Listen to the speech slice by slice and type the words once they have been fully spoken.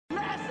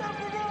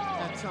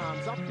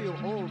Sometimes I feel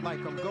old, like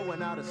I'm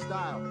going out of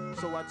style.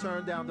 So I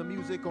turn down the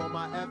music on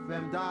my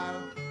FM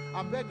dial.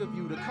 I beg of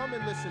you to come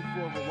and listen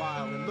for a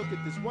while and look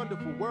at this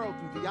wonderful world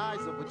through the eyes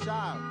of a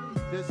child.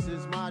 This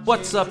is my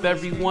What's up,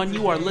 everyone?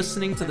 You are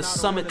listening to the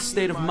Summit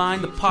State of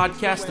Mind, the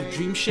podcast of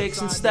dream shakes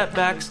and step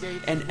backs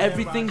and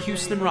everything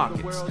Houston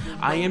Rockets.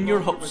 I am your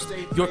host,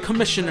 your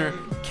commissioner,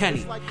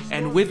 Kenny,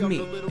 and with me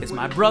is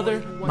my brother,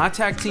 my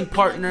tag team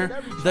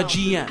partner, the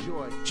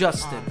GM,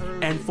 Justin.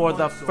 And for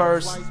the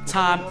first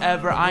time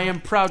ever, I am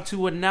proud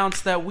to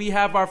announce that we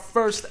have our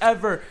first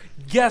ever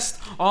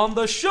guest on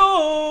the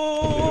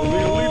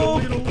show.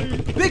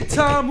 Big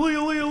time,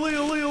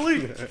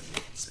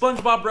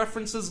 SpongeBob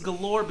references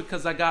galore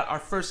because I got our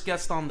first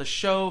guest on the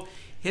show.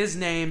 His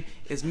name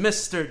is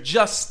Mr.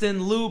 Justin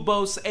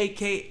Lubos,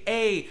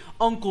 a.k.a.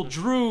 Uncle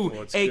Drew,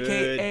 What's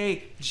a.k.a.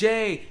 good?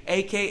 Jay,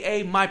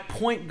 a.k.a. my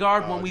point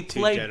guard when we too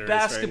played generous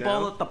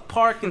basketball right at the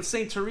park in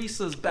St.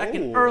 Teresa's back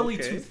in Oh, early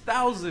okay.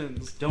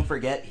 2000s. Don't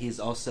forget, he's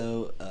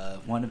also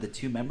one of the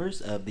two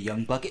members of the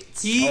Young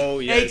Buckets. Oh,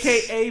 yes.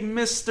 a.k.a.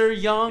 Mr.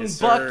 Young Yes,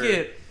 sir.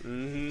 Bucket.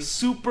 Mm-hmm.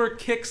 Super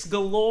kicks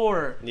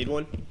galore. Need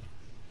one?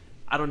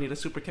 I don't need a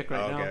super kick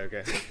right now.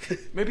 Okay.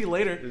 Maybe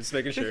later. Just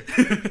making sure.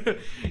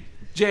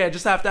 Jay, I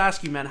just have to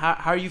ask you, man, how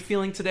are you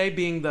feeling today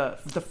being the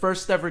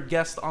first ever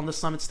guest on the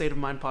Summit State of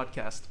Mind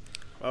podcast?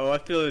 Oh, I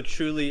feel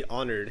truly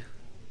honored.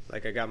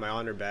 Like I got my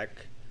honor back.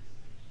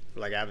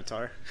 Like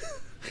Avatar.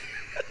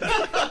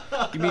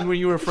 You mean when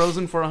you were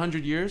frozen for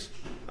 100 years?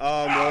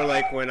 More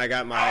like when I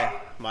got my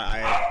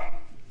eye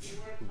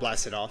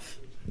blasted off.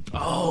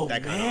 Oh,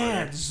 That kind of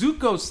man. honor.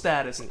 Zuko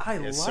status. I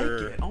Yes, like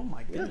sir. it. Oh,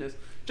 my goodness.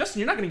 Justin,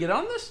 you're not going to get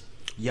on this?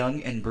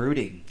 Young and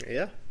brooding,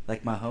 Yeah.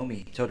 like my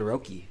homie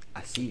Todoroki.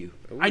 I see you.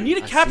 I need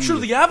to I capture see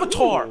the you.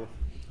 avatar. Ooh.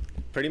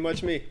 Pretty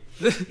much me.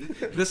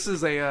 This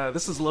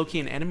is low-key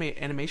an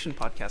animation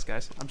podcast,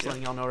 guys. I'm just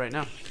letting y'all know right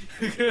now.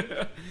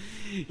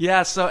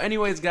 Yeah, so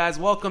anyways, guys,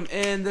 welcome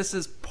in. This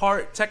is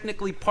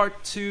technically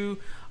part 2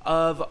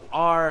 of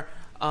our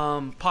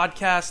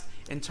podcast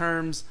in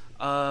terms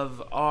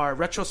of our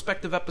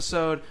retrospective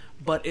episode,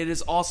 but it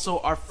is also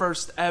our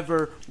first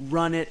ever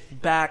Run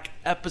It Back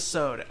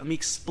episode. Let me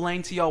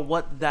explain to y'all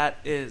what that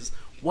is.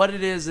 What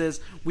it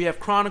is we have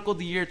chronicled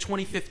the year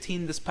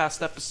 2015 this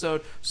past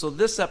episode. So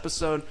this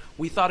episode,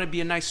 we thought it'd be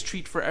a nice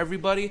treat for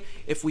everybody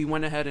if we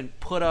went ahead and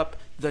put up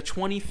the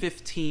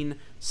 2015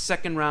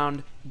 second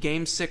round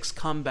Game 6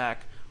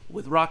 comeback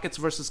with Rockets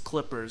versus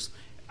Clippers.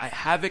 I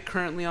have it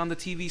currently on the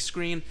TV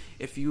screen.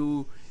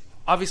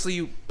 Obviously,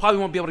 you probably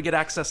won't be able to get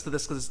access to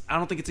this because I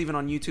don't think it's even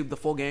on YouTube, the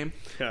full game.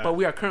 Yeah. But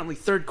we are currently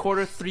third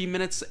quarter, 3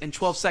 minutes and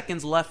 12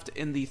 seconds left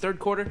in the third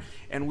quarter,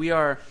 and we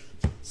are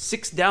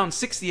down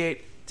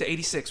 68 to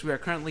 86. We are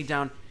currently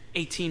down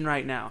 18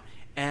 right now.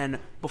 And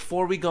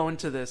before we go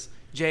into this,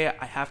 Jay,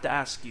 I have to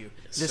ask you.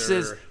 This Sir.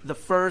 is the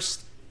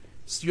first.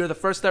 You're the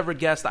first ever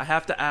guest. I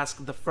have to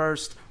ask the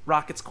first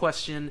Rockets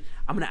question.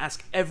 I'm going to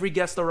ask every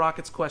guest a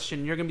Rockets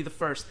question. You're going to be the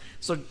first.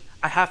 So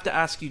I have to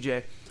ask you,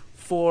 Jay,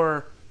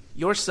 for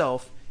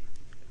yourself,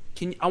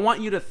 I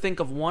want you to think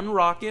of one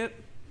Rocket.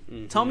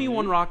 Mm-hmm. Tell me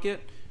one Rocket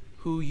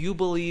who you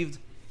believed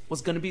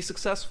was going to be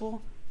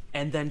successful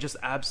and then just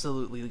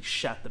absolutely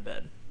shat the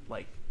bed.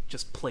 Like,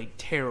 just played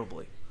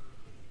terribly.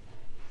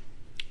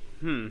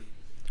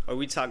 Are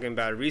we talking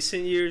about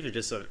recent years or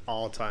just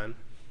all time?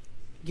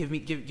 Give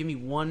me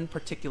one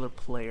particular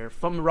player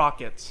from the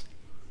Rockets,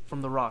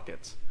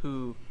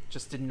 who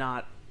just did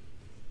not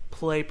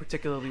play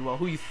particularly well,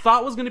 who you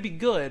thought was going to be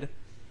good,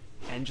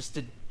 and just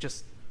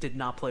did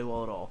not play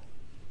well at all.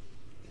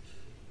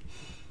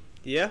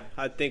 Yeah,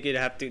 I think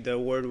the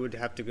award would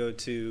have to go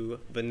to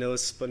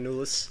Vanilis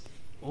Spanoulis.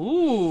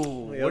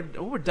 Ooh, Yep.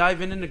 we're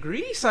diving into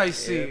Greece, I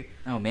see.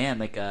 Yeah. Oh man,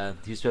 like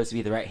he was supposed to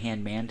be the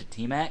right-hand man to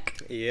T-Mac.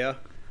 Yeah.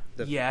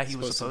 Yeah, he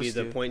was to be supposed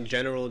the to. point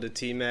general to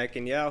T-Mac,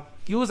 and yeah.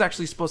 He was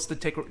actually supposed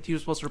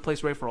to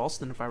replace Ray for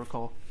Alston, if I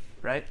recall,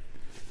 right?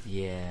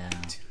 Yeah,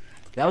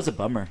 that was a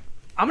bummer.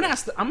 I'm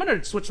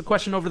gonna switch the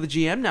question over to the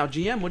GM now.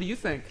 GM, what do you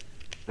think?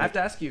 I have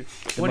to ask you.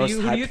 The most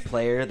hyped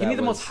player Give me that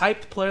the most was-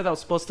 hyped player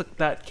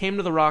that came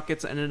to the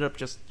Rockets and ended up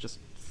just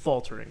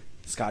faltering.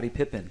 Scottie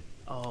Pippen.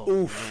 Oh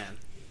Oof.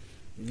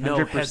 man, no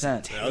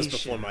 100%. That was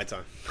before my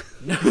time.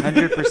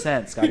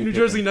 100% Scottie New Pippen.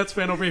 Jersey Nets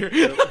fan over here.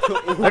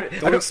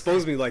 Don't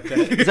expose me like that.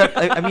 Is that-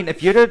 I mean,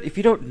 if you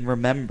don't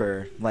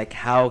remember like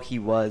how he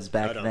was I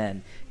back don't.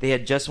 then, they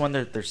had just won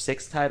their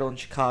sixth title in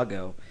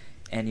Chicago,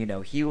 and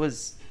he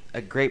was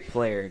a great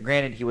player.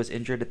 Granted, he was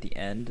injured at the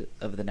end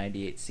of the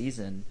 '98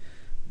 season,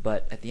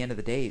 but at the end of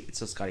the day, it's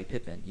still Scottie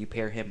Pippen. You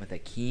pair him with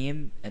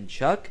Akeem and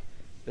Chuck,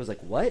 it was like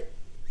what?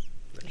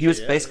 He was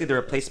Yeah, basically the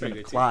that's a replacement pretty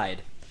of good team.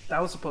 Clyde.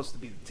 That was supposed to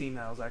be the team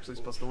that was actually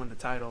supposed to win the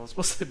title. It was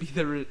supposed to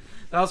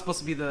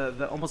be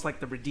the almost like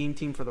the redeemed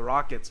team for the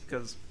Rockets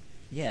because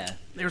Yeah,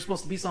 they were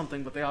supposed to be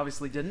something, but they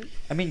obviously didn't.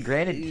 I mean,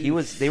 granted,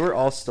 they were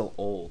all still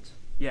old,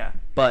 Yeah.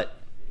 but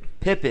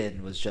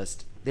Pippen was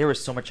just. There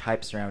was so much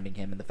hype surrounding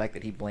him, and the fact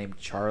that he blamed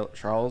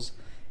Charles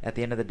at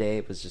the end of the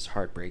day was just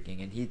heartbreaking,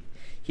 and he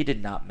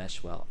did not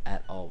mesh well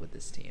at all with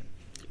this team.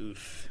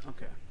 Oof.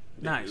 Okay.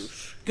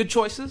 Nice. Good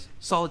choices.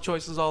 Solid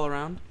choices all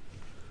around.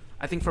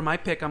 I think for my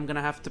pick, I'm going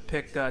to have to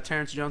pick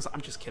Terrence Jones.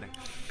 I'm just kidding.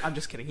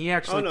 He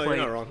actually no, played.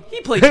 you're not wrong. He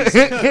played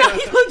decent.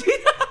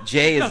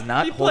 Jay is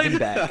not He holding played-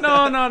 back.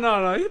 No.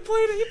 He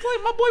played.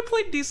 My boy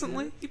played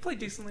decently. He played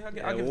decently. I'll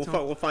give it to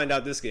him. We'll find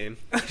out this game.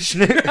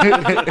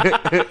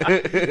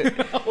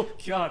 Oh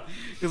God,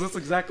 because that's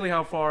exactly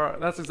how far.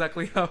 That's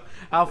exactly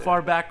how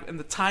far back in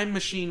the time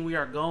machine we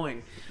are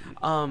going.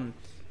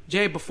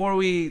 Jay, before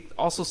we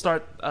also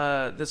start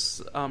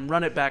this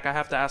run it back, I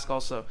have to ask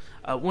also,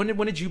 when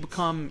did you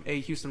become a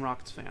Houston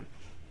Rockets fan?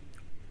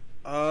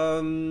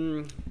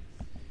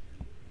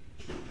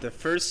 The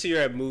first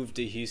year I moved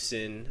to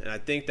Houston, and I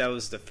think that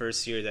was the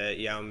first year that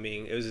Yao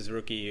Ming. It was his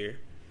rookie year,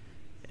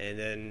 and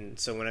then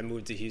so when I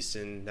moved to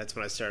Houston, that's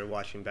when I started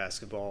watching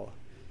basketball.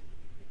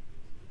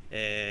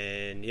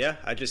 And yeah,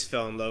 I just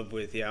fell in love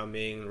with Yao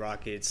Ming,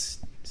 Rockets,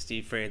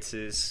 Steve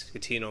Francis,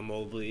 Cuttino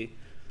Mobley,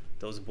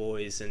 those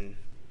boys, and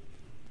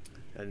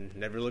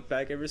never looked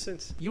back ever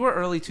since. You were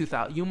early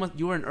 2000. You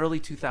were an early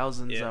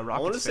 2000s Yeah, Rockets I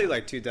want to say fan.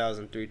 like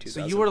 2003,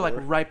 2004. So you were like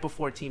right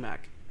before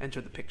T-Mac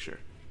entered the picture.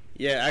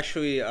 Yeah,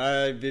 actually,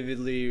 I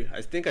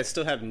think I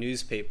still have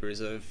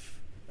newspapers of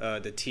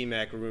the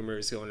T-Mac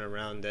rumors going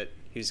around that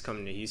he was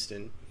coming to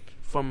Houston.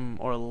 From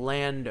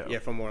Orlando. Yeah,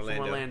 from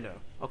Orlando. From Orlando.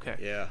 Okay.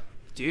 Yeah.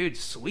 Dude,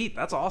 sweet.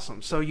 That's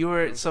awesome. So you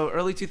were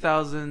early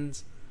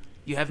 2000s.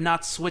 You have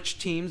not switched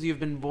teams. You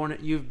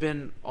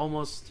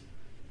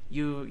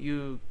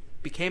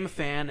became a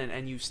fan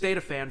and you stayed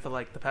a fan for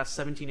like the past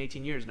 17,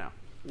 18 years now.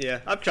 Yeah,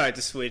 I've tried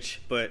to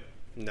switch, but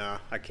nah,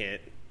 I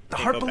can't. The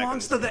Can't heart go back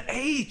belongs on to the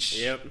H.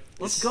 Yep.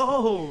 Let's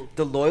go.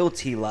 The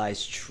loyalty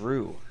lies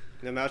true.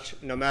 No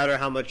matter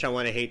how much I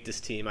want to hate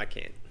this team, I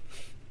can't.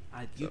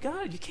 You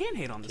can't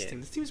hate on this Can't. team.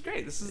 This team's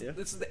great. This is Yeah.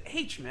 the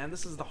H, man.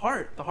 This is the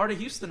heart of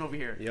Houston over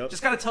here. Yep.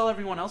 Just got to tell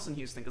everyone else in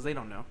Houston because they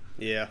don't know.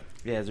 Yeah.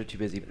 Yeah, they're too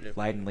busy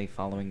blindly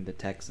following the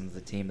Texans,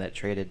 the team that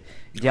traded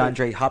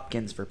DeAndre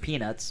Hopkins for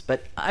peanuts.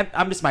 But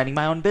I'm just minding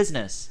my own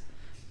business.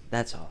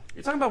 That's all.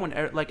 You're talking about when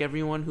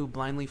everyone who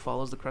blindly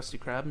follows the Krusty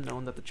Krab,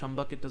 knowing that the chum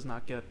bucket does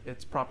not get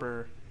its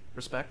proper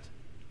respect.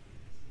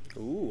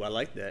 Ooh, I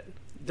like that.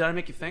 Did I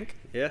make you think?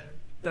 Yeah.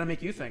 Did I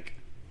make you think?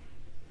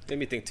 Made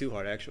me think too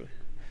hard, actually.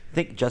 I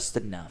think just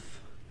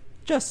enough.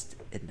 Just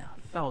enough.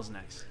 That was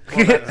nice.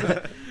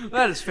 Well,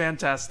 that is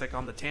fantastic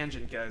on the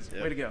tangent, guys.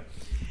 Yep. Way to go.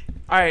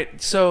 All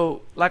right,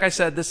 so like I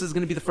said, this is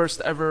going to be the first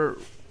ever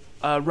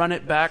Run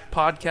It Back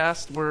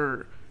podcast.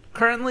 We're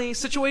currently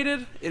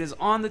situated. It is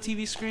on the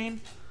TV screen.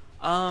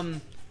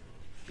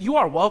 You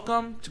are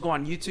welcome to go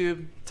on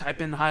YouTube,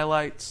 type in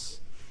highlights.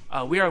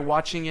 We are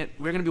watching it.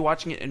 We're going to be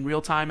watching it in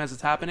real time as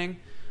it's happening.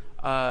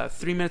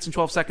 3 minutes and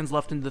 12 seconds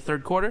left into the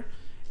third quarter.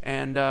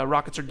 And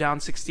Rockets are down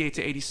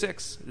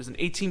 68-86. There's an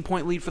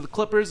 18-point lead for the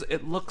Clippers.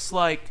 It looks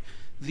like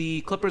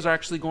the Clippers are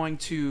actually going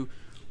to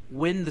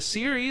win the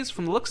series.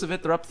 From the looks of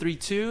it, they're up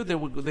 3-2.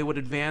 They would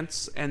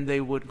advance, and they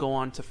would go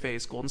on to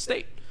face Golden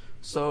State.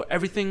 So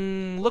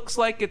everything looks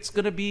like it's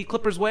going to be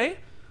Clippers' way.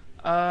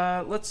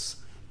 Let's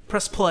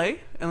press play,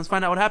 and let's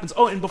find out what happens.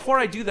 Oh, and before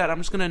I do that, I'm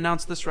just going to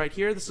announce this right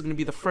here. This is going to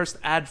be the first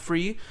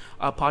ad-free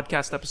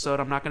podcast episode.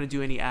 I'm not going to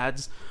do any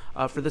ads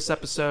for this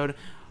episode.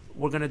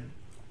 We're going to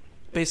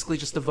basically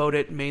just devote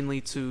it mainly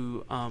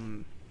to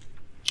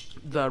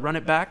the Run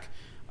It Back,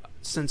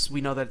 since we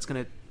know that it's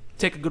going to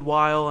take a good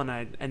while,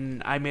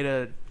 and I made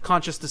a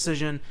conscious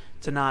decision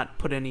to not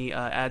put any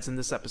ads in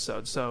this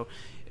episode. So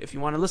if you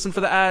want to listen for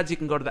the ads, you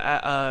can go to the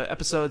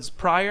episodes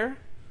prior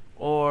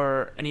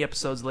or any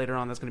episodes later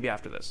on that's going to be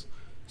after this.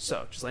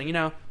 So just letting you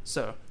know.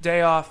 So day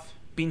off,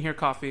 being here,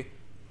 coffee,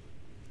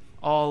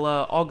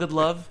 all good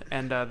love,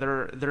 and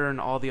they're in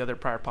all the other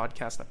prior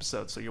podcast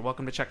episodes. So you're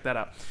welcome to check that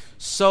out.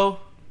 So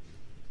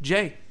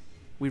Jay,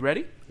 we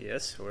ready?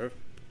 Yes, we're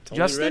totally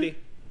Justin, ready.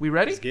 we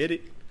ready? Let's get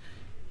it.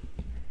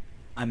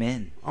 I'm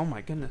in. Oh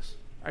my goodness.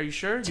 Are you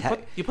sure?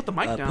 You put the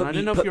mic down. Put I didn't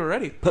me- know if put- you were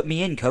ready. Put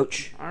me in,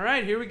 coach. All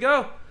right, here we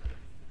go.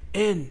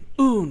 In,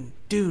 un,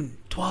 dun,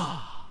 toi.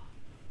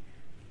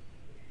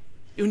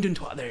 Un, dun,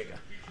 toi. There you go.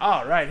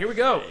 All right, here we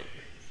go.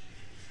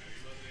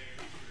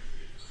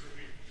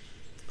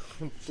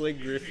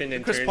 Blake Griffin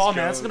and Chris Terrence Paul,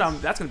 man,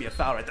 Jones. that's gonna be a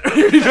foul right there.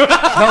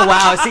 Oh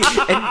wow! See,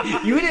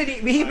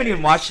 and we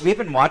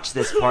haven't watched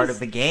this part of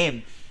the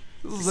game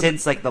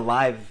since like the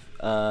live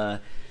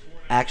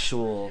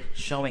actual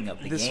showing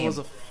of the This game. was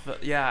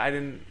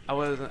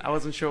I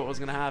wasn't sure what was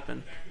gonna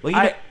happen. Well,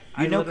 I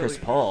know literally- Chris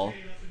Paul.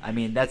 I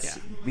mean,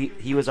 Yeah.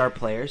 he was our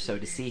player, so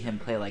to see him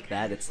play like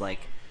that, it's like,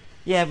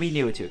 yeah, we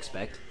knew what to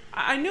expect.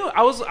 I knew.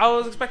 I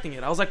was expecting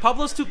it. I was like,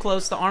 Pablo's too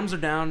close. The arms are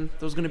down.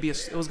 It was gonna be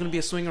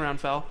a swing around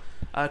foul.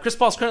 Chris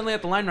Paul's currently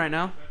at the line right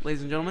now,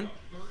 ladies and gentlemen.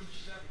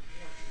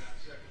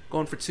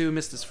 Going for two,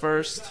 missed his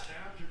first.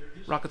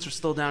 Rockets are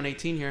still down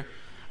 18 here.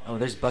 Oh,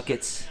 there's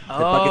buckets. The Oh,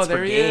 buckets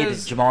there he brigade.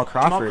 is. Jamal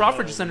Crawford. Jamal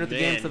Crawford just entered the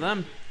man. game for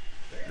them.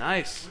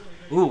 Nice.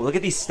 Ooh, look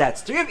at these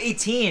stats. 3 of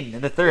 18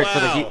 in the third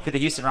Wow. for the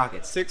Houston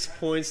Rockets. 6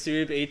 points,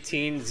 3 of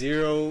 18,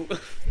 0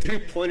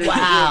 3-pointers,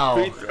 Wow.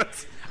 0 free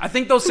throws. I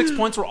think those 6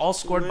 points were all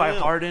scored by Wow.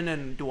 Harden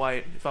and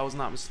Dwight, if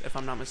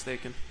I'm not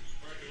mistaken.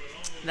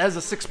 That is a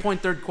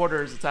 6-point third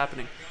quarter as it's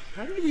happening.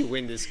 How did we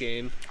win this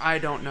game? I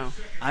don't know.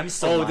 I'm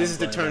still. Oh, this is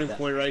the mind-blown turning about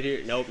point right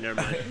here. Nope, never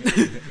mind.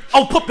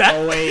 Oh, put back.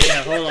 Oh wait,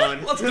 yeah, hold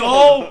on. Let's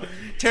go. that.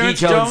 T. Terrence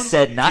Jones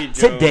said, "Not T. Jones.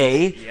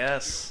 today."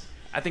 Yes.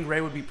 I think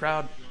Ray would be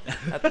proud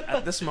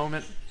at this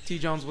moment. T.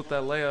 Jones with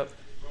that layup.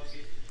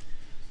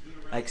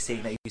 Like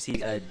seeing that you see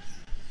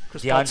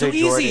Chris Paul, DeAndre too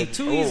easy. Jordan.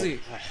 Too Oh. easy.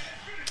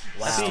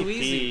 Wow. That's too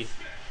easy.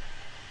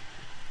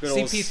 Good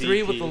old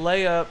CP3 with the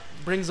layup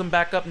brings them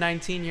back up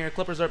 19 here.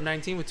 Clippers are up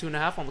 19 with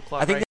 2.5 on the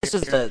clock. I think right this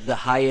was here. the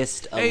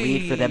highest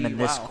lead for them in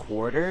this wow.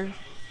 quarter.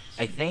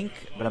 I think,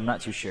 but I'm not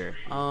too sure.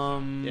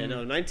 Yeah,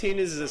 no, 19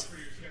 is as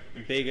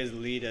big as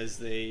lead as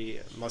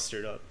they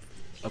mustered up.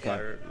 Okay. If I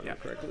remember Yeah.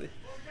 correctly.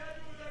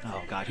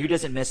 Oh God, who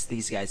doesn't miss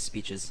these guys'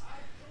 speeches?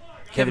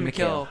 Kevin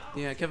McHale.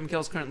 Yeah, Kevin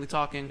McHale's currently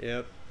talking.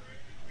 Yep.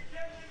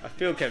 I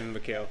feel Kevin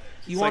McHale.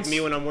 He It's wants- like me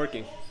when I'm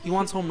working. He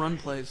wants home run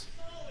plays.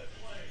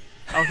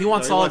 Oh, he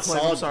wants No, solid he wants plays.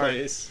 I'm solid sorry.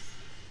 plays.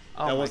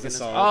 Oh That my wasn't goodness.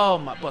 solid. Oh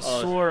my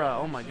Basura.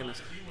 Oh my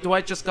goodness.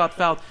 Dwight just got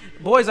fouled.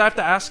 Boys, I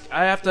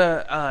have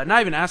to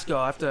not even ask y'all,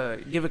 I have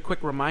to give a quick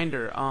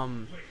reminder.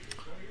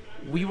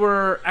 We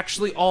were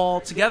actually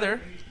all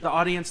together. The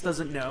audience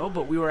doesn't know,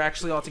 but we were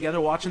actually all together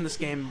watching this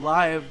game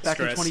live back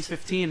in Stressed.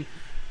 2015.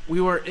 We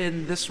were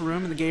in this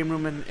room, in the game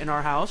room in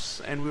our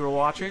house, and we were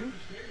watching.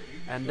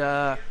 And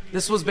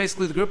this was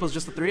basically the group. It was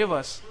just the three of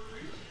us.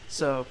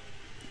 So,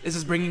 is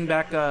this bringing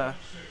back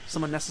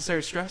some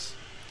unnecessary stress?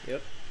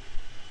 Yep.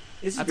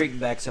 This is bringing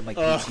back some like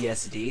Ugh.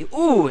 PTSD.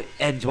 Ooh,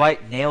 and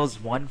Dwight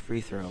nails one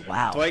free throw.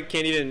 Wow. Dwight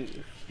can't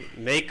even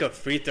make a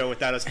free throw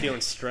without us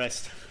feeling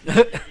stressed.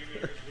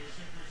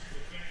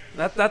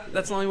 That's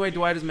the only way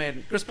Dwight is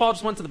made. Chris Paul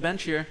just went to the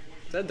bench here.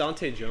 Is that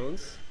Dante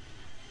Jones?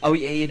 Oh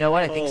yeah, you know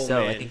what? I think Oh,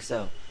 so. I man. think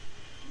so.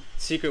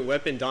 Secret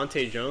weapon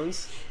Dante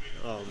Jones?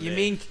 Oh, You man.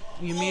 mean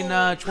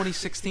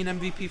 2016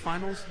 MVP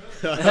Finals?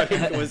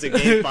 Was it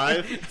game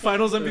 5?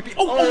 Finals MVP.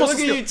 Oh, Oh, almost look a at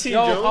steal. you, T.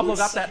 Yo, Jones. Pablo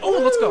got that. Oh,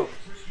 let's go.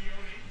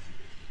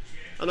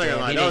 I'm not Yeah,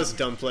 gonna lie, he that did. was a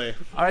dumb play.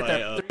 All right, by,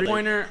 that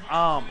three-pointer.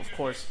 Of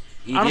course.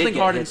 He I don't did think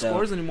get Harden hit, though.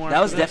 scores anymore.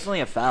 That was after this. definitely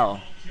a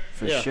foul,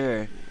 for Yeah.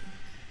 sure.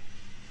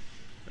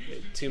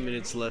 2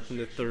 minutes left in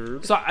the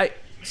third.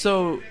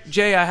 So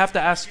Jay, I have to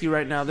ask you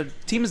right now. The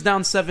team is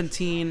down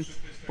 17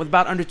 with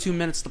about under 2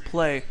 minutes to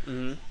play.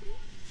 Mm-hmm.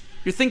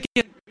 You're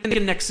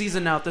thinking next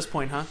season now at this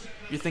point, huh?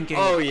 You're thinking,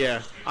 Oh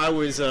yeah, I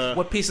was.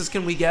 what pieces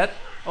can we get?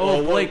 Oh,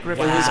 well, Blake what-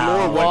 Griffin. It was Wow.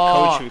 more what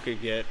Oh. coach we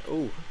could get.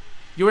 Oh,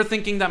 You were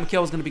thinking that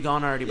McHale was going to be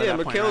gone already by yeah,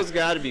 that point, McHale's right?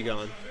 got to be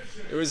gone.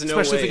 There was no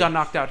Especially way. if he got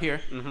knocked out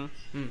here.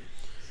 Mm-hmm.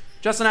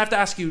 Justin, I have to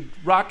ask you.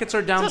 Rockets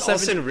are down Is that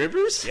 7. Austin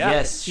Rivers? Yeah,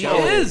 Yes, he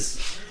sure.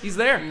 is. He's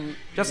there.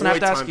 Justin, I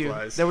have Boy, to ask time you.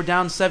 flies. They were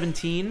down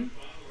 17,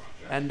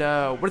 and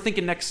we're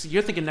thinking next.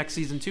 You're thinking next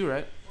season too,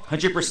 right?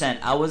 100%.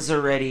 I was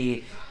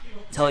already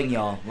telling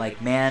y'all,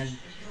 like, man.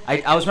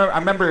 I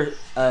remember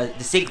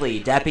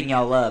distinctly dapping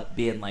y'all up,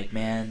 being like,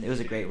 man, it was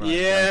a great run.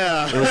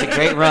 Yeah. It was a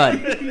great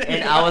run,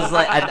 and I was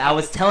like, I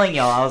was telling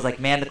y'all, I was like,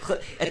 man,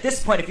 at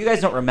this point, if you guys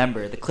don't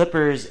remember, the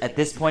Clippers at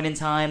this point in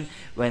time,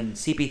 when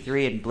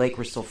CP3 and Blake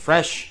were still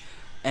fresh,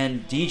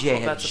 and DJ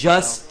had that's a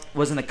just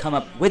wasn't to come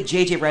up with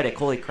JJ Redick.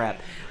 Holy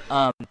crap!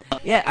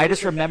 Yeah, I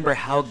just remember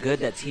how good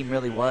that team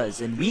really was,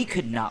 and we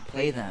could not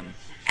play them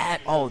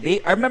at all.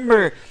 I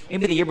remember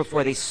maybe the year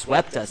before they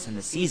swept us in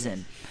the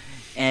season,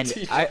 and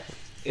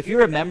if you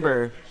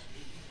remember,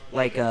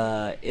 like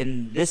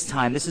in this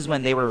time, this is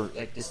when they were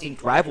like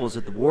distinct rivals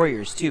of the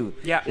Warriors too.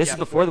 Yeah, This yeah. is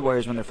before the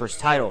Warriors won their first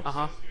title. Uh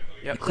huh.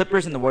 The Yep.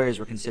 Clippers and the Warriors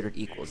were considered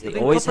equals. They I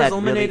think always Clippers had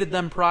eliminated really,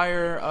 them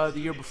prior the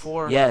year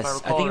before. Yes, if I, I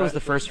recall, think it was right? the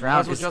first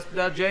round, That's what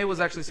 'cause- Jay was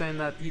actually saying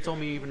that. He told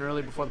me even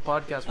earlier before the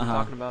podcast we were Uh-huh.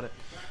 talking about it.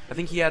 I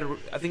think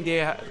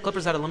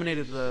Clippers had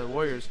eliminated the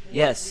Warriors.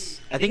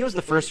 Yes, I think it was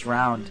the first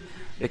round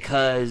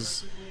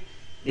because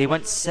they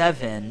went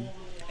 7,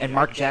 and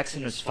Mark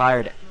Jackson was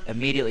fired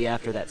immediately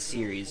after that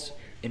series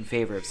in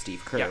favor of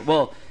Steve Kerr. Yeah.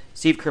 Well,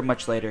 Steve Kerr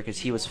much later because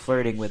he was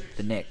flirting with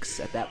the Knicks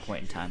at that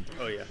point in time.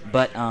 Oh yeah.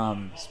 But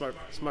Smart.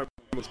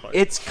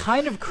 it's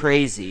kind of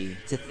crazy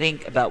to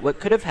think about what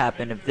could have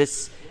happened if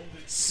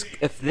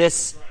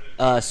this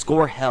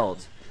score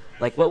held.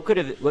 Like what could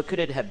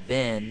it have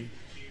been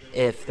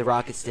if the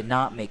Rockets did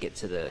not make it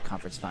to the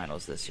conference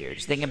finals this year?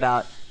 Just thinking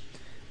about,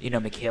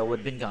 McHale would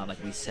have been gone, like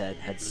we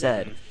had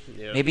said.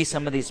 Yeah. Maybe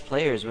some of these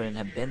players wouldn't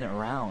have been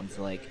around.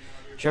 Like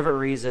Trevor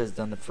Ariza has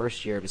done the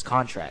first year of his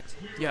contract.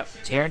 Yep.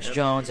 Terrence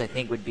Jones, I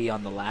think, would be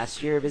on the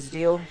last year of his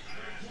deal.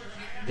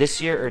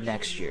 This year or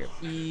next year.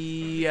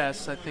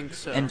 Yes, I think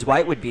so. And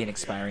Dwight would be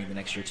expiring the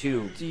next year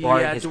too,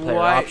 barring yeah, his Dwight. player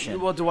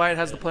option. Well, Dwight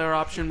has the player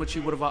option, which he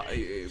would have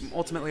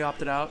ultimately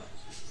opted out.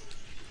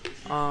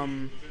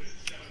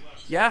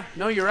 Yeah,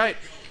 no, you're right.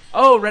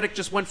 Oh, Redick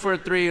just went for a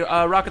 3.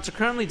 Rockets are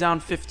currently down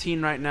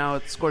 15 right now.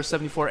 It scores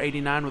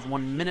 74-89 with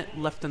 1 minute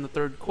left in the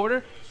third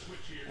quarter.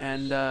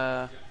 And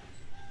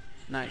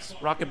nice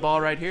Rocket ball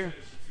right here.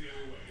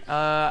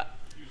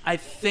 I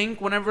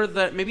think whenever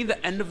maybe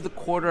the end of the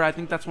quarter, I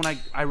think that's when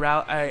I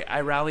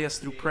rally us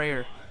through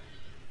prayer.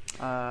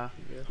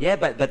 Yeah,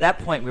 but at that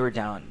point we were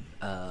down.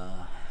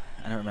 I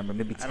I don't remember.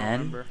 Maybe I don't 10.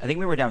 remember. I think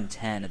we were down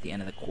 10 at the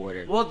end of the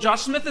quarter. Well,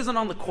 Josh Smith isn't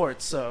on the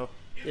court, so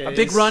Yeah, a big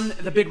it's- run.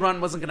 The big run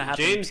wasn't gonna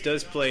happen. James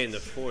does play in the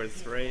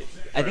fourth, right?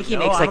 I think he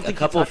No, makes I like don't a think he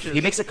couple. touches.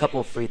 He makes a couple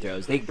of free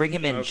throws. They bring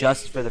him in Okay.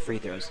 just for the free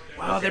throws.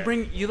 Wow, they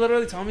bring you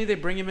literally tell me they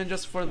bring him in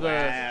just for the.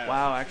 Wow.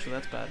 Wow, actually,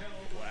 that's bad.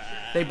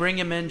 They bring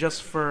him in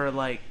just for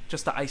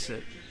just to ice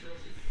it.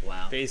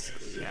 Wow.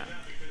 Basically. Yeah.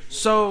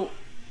 So,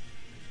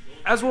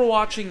 as we're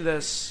watching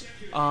this,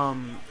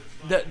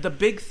 the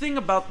big thing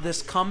about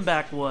this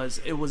comeback was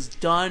it was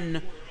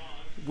done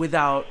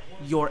without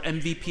your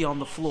MVP on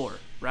the floor,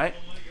 right?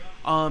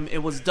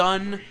 It was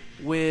done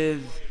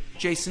with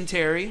Jason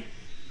Terry,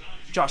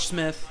 Josh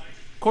Smith,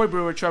 Corey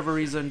Brewer, Trevor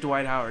Ariza, and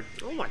Dwight Howard.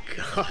 Oh my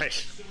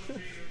gosh.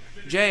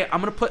 Jay,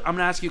 I'm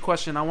gonna ask you a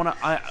question.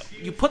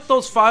 You put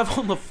those 5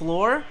 on the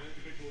floor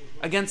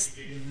against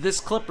this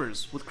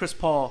Clippers with Chris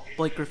Paul,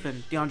 Blake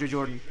Griffin, DeAndre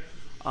Jordan,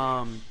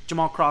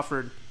 Jamal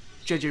Crawford,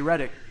 JJ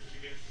Redick.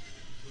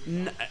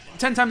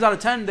 10 times out of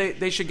 10,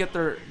 they should get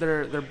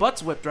their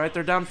butts whipped, right?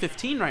 They're down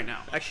 15 right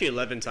now. Actually,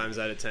 11 times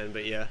out of 10,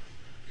 but yeah.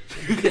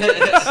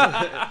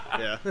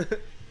 Yeah.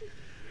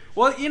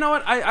 Well, you know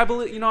what? I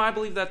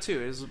believe that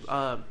too.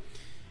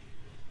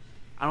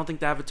 I don't think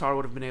the Avatar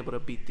would have been able to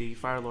beat the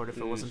Fire Lord if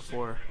it wasn't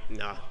for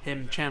Nah,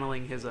 him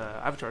channeling his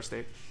Avatar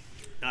state.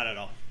 not at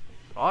all.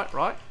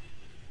 Right?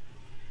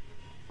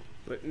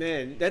 But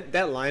man, that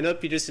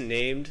lineup you just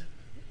named,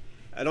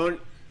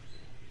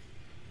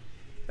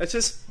 that's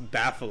just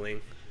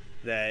baffling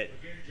that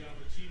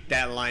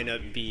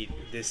lineup beat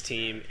this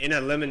team in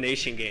an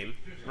elimination game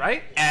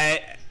Right?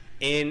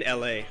 in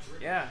LA.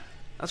 Yeah.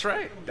 That's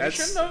right. That's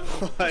They shouldn't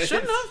have. They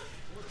shouldn't have.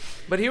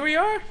 But here we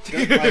are.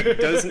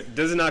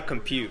 Does not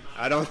compute.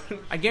 I don't.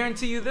 I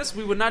guarantee you this: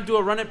 we would not do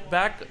a run it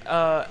back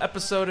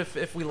episode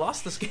if we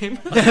lost this game.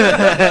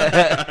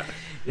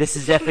 This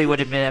is definitely would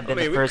have been I mean,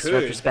 the we first could.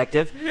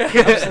 retrospective. Yeah,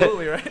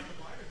 absolutely right.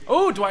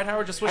 Oh, Dwight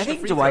Howard just switched. I think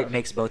to free Dwight throw.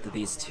 makes both of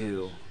these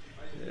too.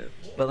 Yeah.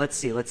 But let's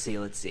see.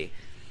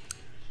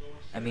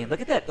 I mean, look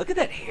at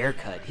that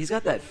haircut. He's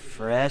got that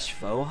fresh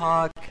faux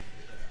hawk.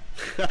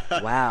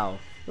 Wow.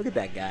 Look at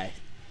that guy.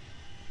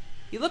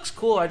 He looks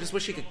cool. I just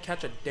wish he could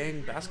catch a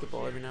dang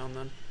basketball every now and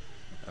then.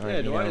 Or, Yeah,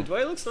 you know,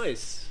 Dwight looks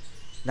nice.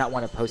 not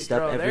want to post Throw.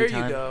 up There every you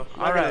time. go. I'm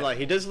not All gonna right. lie,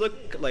 he does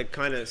look like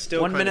kind of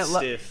still 1 kind of minute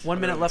stiff. 1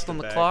 minute left on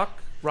the back. clock.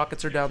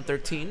 Rockets are down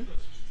 13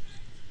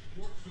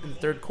 in the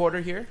third quarter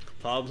here.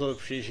 Pablo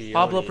Prigioni.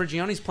 Pablo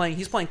Prigioni's playing.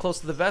 He's playing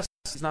close to the vest.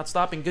 He's not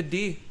stopping. Good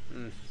D.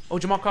 Oh,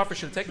 Jamal Crawford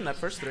should have taken that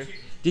first three.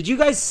 Did you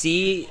guys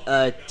see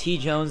T.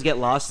 Jones get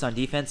lost on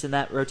defense in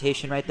that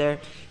rotation right there?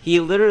 He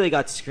literally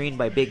got screened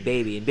by Big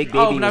Baby, and Big Baby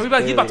Oh, now was he's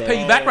barely about to pay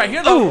there. you back right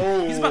here, though.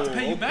 Oh, He's about to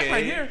pay you back okay.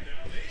 right here.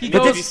 He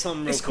But goes. this-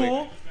 Something real It's quick.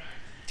 cool.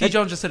 T.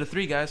 Jones just hit a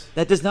 3, guys.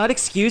 That does not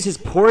excuse his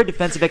poor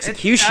defensive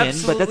execution,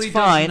 It but that's absolutely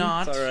fine. Does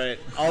not. It's all right.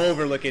 I'll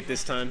overlook it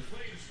this time.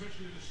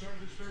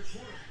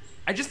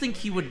 I just think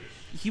he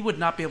would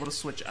not be able to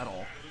switch at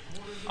all.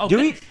 Oh, Do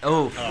good- we?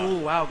 Oh, Oh,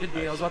 wow, good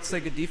D. I was about to say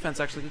good defense,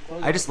 actually. Good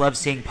close. I just love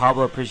seeing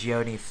Pablo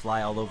Prigioni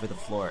fly all over the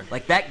floor.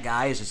 Like, that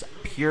guy is just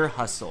pure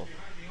hustle.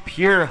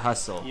 Pure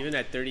hustle. Even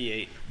at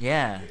 38.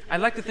 Yeah. I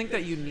like to think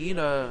that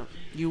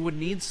you would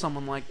need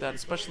someone like that,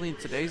 especially in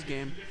today's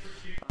game.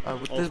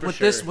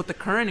 With the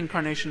current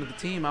incarnation of the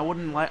team, I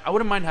wouldn't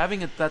mind having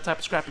that type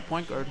of scrappy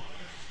point guard.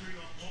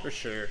 For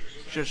sure.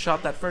 Should have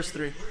shot that first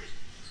 3.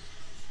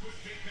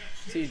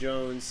 T.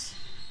 Jones.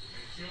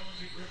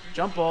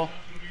 Jump ball.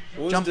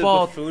 What was Jump the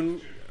ball.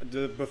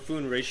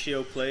 buffoon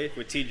ratio play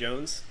with T.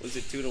 Jones? Was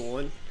it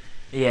 2-1?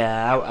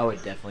 Yeah, I would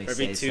definitely For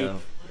every say two,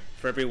 so.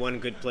 for every one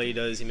good play he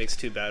does, he makes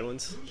 2 bad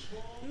ones.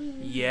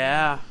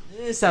 Yeah.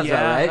 It sounds Yeah,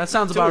 about right. that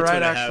sounds Two about or two right,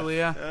 and a half. actually,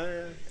 yeah.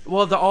 Yeah.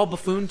 Well, the all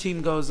buffoon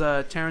team goes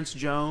Terrence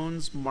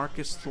Jones,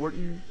 Marcus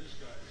Thornton.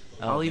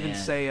 Oh, I'll even man.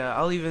 say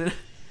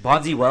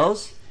Bonzi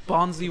Wells?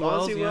 Bonzi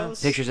Wells. Bonzi Yeah.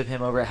 Wells? Pictures of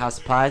him over at House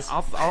of Pies.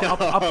 I'll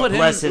put him.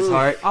 Bless his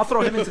heart. I'll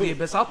throw him into the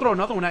abyss. I'll throw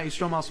another one at you,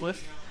 Stromal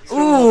Swift.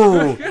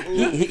 Ooh,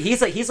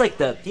 he's like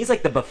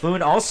the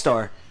buffoon all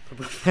star.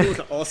 Buffoon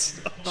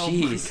all-star.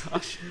 Jeez.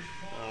 Gosh.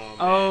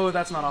 Oh,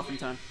 that's not often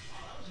time.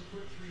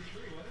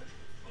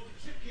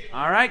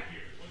 All right.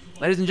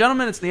 Ladies and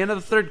gentlemen, it's the end of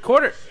the third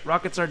quarter.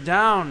 Rockets are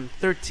down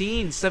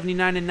 13,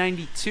 79 and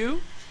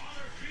 92.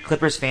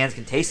 Clippers fans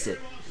can taste it.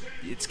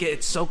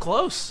 It's so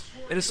close.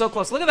 It is so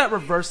close. Look at that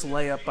reverse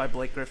layup by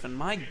Blake Griffin.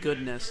 My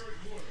goodness.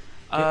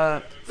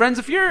 Friends,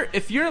 if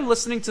you're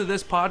listening to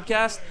this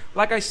podcast,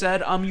 like I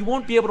said, you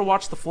won't be able to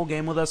watch the full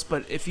game with us,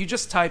 but if you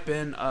just type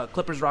in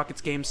Clippers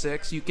Rockets Game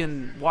 6, you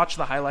can watch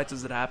the highlights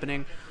as it's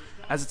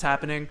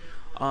happening.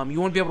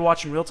 You won't be able to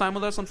watch in real time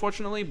with us,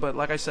 unfortunately, but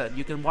like I said,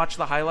 you can watch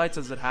the highlights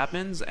as it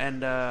happens,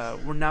 and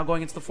we're now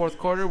going into the fourth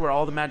quarter where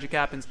all the magic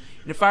happens.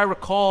 And if I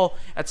recall,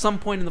 at some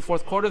point in the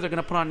fourth quarter, they're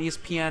going to put on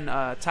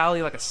ESPN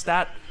tally, like a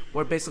stat,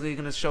 where basically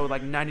going to show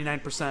like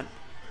 99%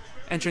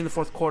 entering the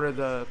fourth quarter,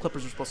 the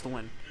Clippers are supposed to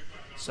win.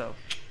 So,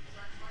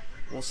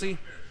 we'll see.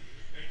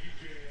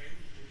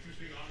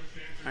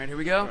 All right, here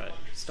we go. All right.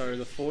 Start of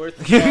the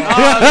fourth. Still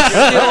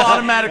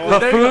automatically.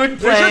 Buffoon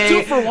There's your play.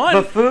 2 for 1.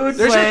 Buffoon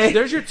play.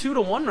 There's your 2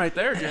 to 1 right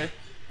there, Jay.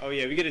 Oh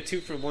yeah, we get a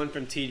 2-for-1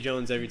 from T.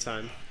 Jones every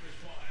time.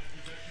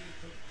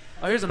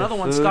 Oh, here's another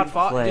one. Buffoon Scott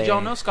Foster. play. Did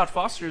y'all know Scott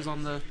Foster's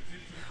on the?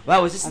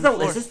 Wow, is this On the the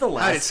floor. is this the How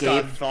did last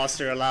Scott game?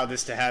 Foster allow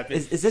this to happen?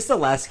 Is this the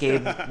last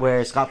game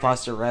where Scott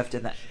Foster refed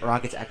and the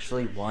Rockets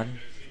actually won?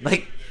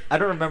 Like, I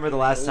don't remember the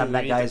last time Ooh,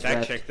 that we need to guy's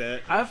fact refed. check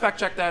that. I have fact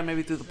checked that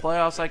maybe through the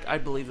playoffs. Like I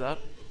believe that.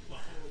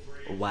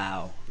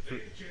 Wow. All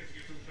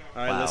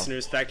right, Wow.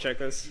 listeners, fact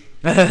check us.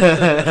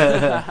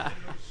 That's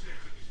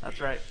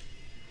right.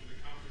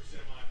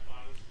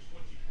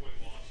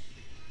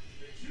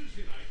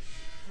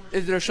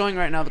 They're showing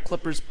right now the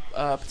Clippers'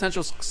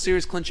 potential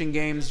series clinching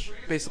games,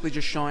 basically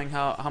just showing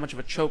how much of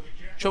a choke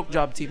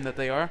job team that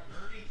they are.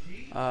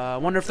 I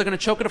wonder if they're going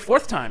to choke it a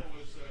fourth time.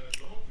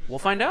 We'll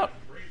find out.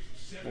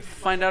 We'll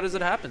find out as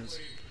it happens.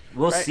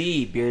 We'll Right.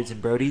 see, Beards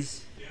and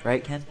Brodies.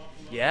 Right, Ken?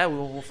 Yeah,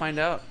 we'll find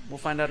out. We'll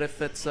find out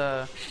if it's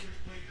going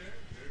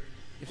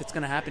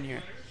to happen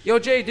here. Yo,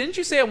 Jay, didn't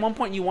you say at one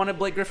point you wanted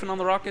Blake Griffin on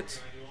the Rockets?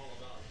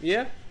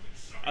 Yeah,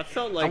 I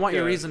felt like I want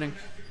your reasoning.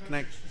 Can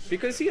I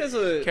because he has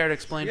a care to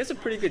explain? He has a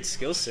pretty good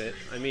skill set.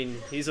 I mean,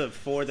 he's a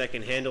forward that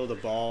can handle the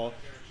ball,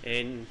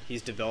 and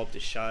he's developed a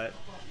shot.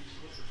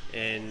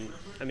 And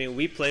I mean,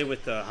 we used to play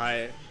with a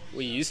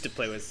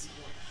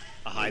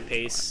high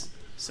pace,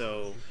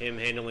 so him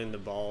handling the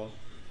ball,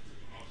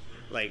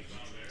 like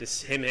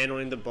just him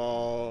handling the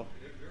ball,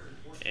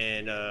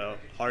 and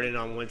Harden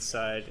on one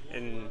side,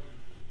 and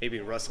maybe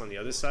Russ on the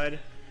other side.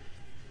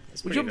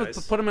 That's Would pretty you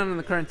nice. put him in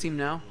the current team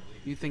now?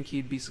 You think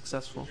he'd be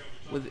successful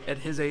at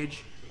his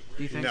age?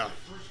 Do you think? No.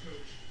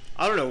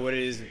 I don't know what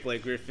it is with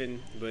Blake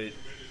Griffin, but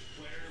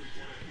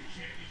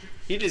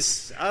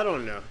I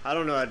don't know. I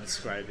don't know how to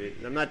describe it.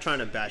 I'm not trying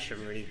to bash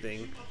him or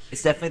anything.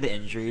 It's definitely the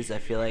injuries. I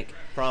feel like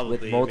Probably.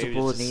 with Maybe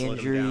multiple it's just knee slowed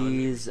him down.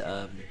 injuries,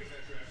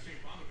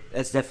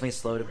 that's definitely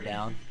slowed him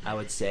down. I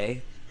would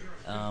say.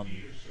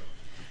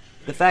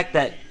 The fact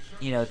that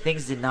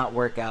things did not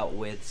work out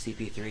with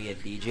CP3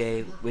 and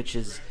DJ, which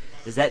is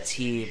that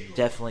team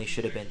definitely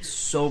should have been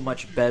so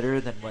much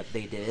better than what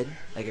they did,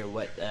 or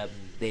what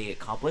they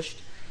accomplished.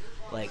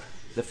 Like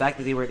the fact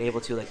that they weren't able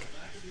to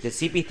Did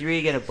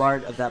CP3 get a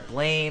part of that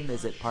blame?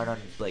 Is it part on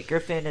Blake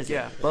Griffin? Is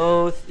Yeah. it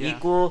both Yeah.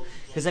 equal?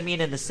 Because I mean,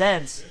 in the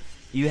sense,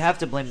 you have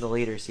to blame the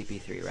leader,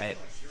 CP3, right?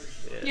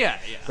 Yeah.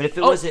 But if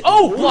it wasn't,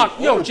 block!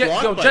 Whoa, Yo,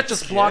 Jet, blocked by Jet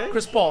just blocked Jet?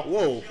 Chris Paul.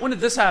 Whoa. When did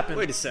this happen?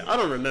 Wait a sec. I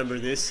don't remember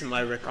this in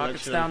my Rockets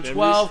recollection. down of memories.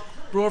 12.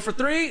 Brewer for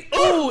three.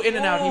 Ooh, in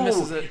and out. He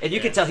misses it. and you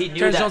can tell he knew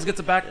Terrence that. Jones gets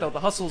it back though. The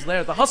hustle's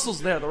there.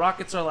 The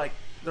Rockets are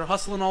they're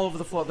hustling all over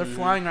the floor. They're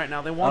flying right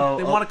now. They want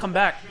to come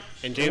back.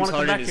 And They James wanna come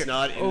Harden back is here.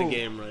 not in Oh. the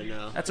game right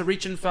now. That's a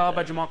reach and foul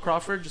by Jamal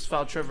Crawford. Just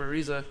fouled Trevor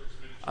Ariza.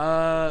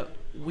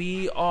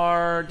 We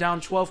are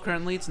down 12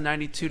 currently. It's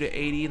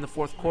 92-80 in the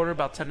fourth quarter.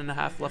 About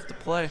 10.5 left to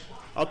play.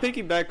 I'll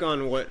piggyback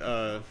on what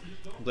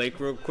Blake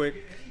real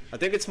quick. I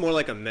think it's more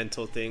like a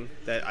mental thing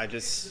that I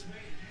just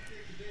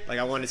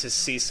I wanted to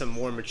see some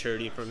more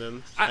maturity from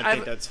him. I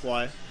think that's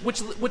why.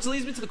 Which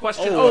leads me to the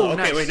question. Okay,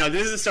 nice. wait, now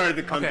this is the start of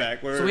the comeback.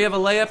 Okay. Where So we have a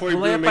layup Corey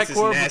Brewer by makes this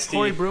Corey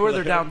nasty Brewer.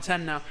 They're layup. down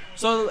 10 now.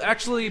 So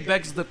actually it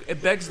begs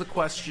the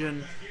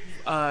question,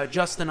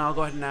 Justin. I'll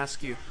go ahead and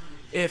ask you,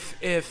 if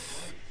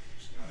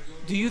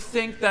do you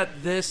think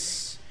that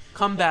this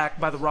comeback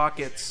by the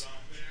Rockets,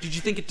 did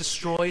you think it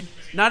destroyed?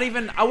 I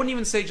wouldn't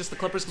even say just the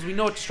Clippers because we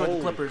know it destroyed the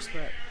Holy Clippers.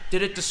 crap.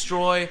 Did it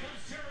destroy?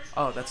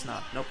 Oh, that's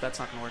not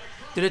gonna work.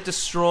 Did it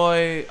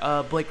destroy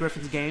Blake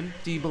Griffin's game?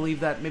 Do you believe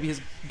that maybe his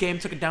game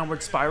took a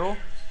downward spiral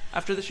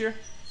after this year?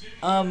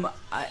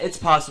 It's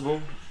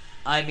possible.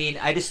 I mean,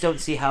 I just don't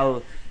see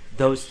how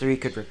those three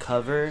could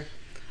recover.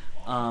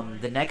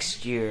 The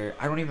next year,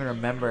 I don't even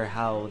remember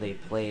how they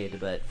played,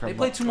 but from They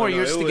played what- 2 more No,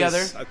 years it was-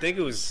 together. I think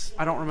it was.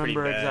 I don't pretty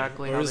remember bad.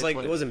 exactly Or how it was they like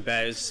played. it wasn't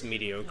bad. It was just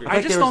mediocre. I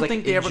think just there don't was,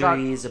 think they ever got-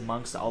 injuries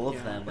amongst all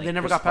of them. They like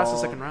never Chris got past the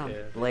Paul, second round.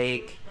 Yeah.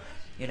 Blake,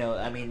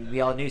 I mean, we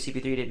all knew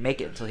CP3 didn't make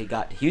it until he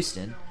got to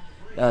Houston,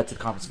 to the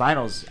conference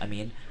finals. I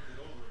mean,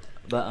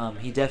 but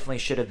he definitely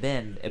should have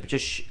been. It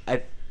just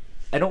I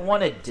don't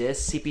want to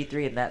diss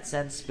CP3 in that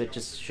sense, but it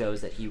just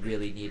shows that he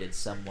really needed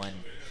someone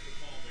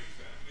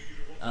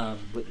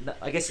with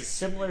I guess a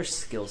similar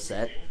skill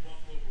set.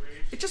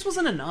 It just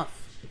wasn't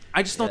enough.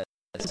 I just don't.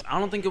 I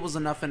don't think it was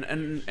enough, and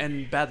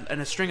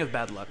a string of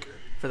bad luck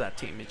for that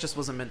team. It just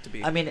wasn't meant to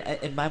be. I mean,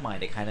 in my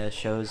mind, it kind of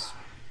shows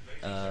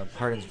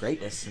Harden's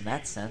greatness in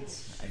that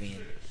sense. I mean,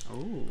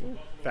 Ooh,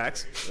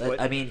 Facts.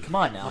 I mean, come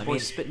on now. my I boy mean,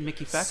 spitting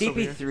Mickey facts over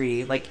here.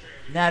 CP3,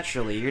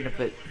 naturally, you're gonna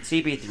put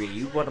CP3.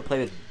 You want to play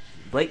with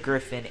Blake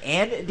Griffin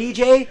and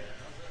DJ,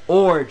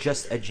 or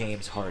just a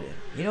James Harden.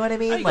 You know what I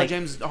mean? I got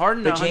James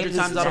Harden but 100 James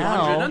times is out of now-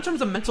 100. Not in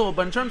terms of mental,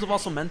 but in terms of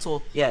also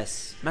mental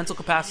Yes.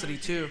 capacity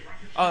too.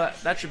 Oh,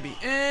 that should be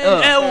in.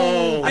 Ugh.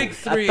 Oh, I- big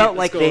three. I felt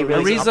like Let's they go,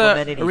 really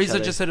complimented each Ariza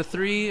other. just hit a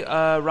 3.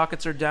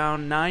 Rockets are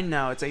down 9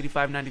 now. It's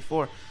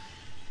 85-94.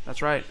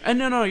 That's right. And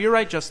no, you're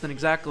right, Justin.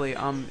 Exactly.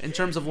 In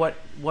terms of what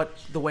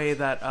the way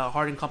that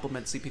Harden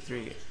complements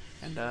CP3,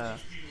 and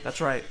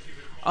that's right.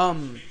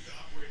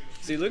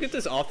 See, look at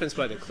this offense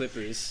by the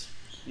Clippers.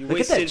 You Look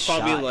at that wasted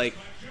probably shot. like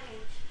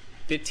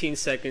 15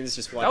 seconds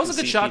just watching. That was a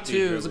good shot CP3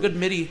 too. It was a dribble.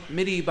 good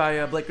midi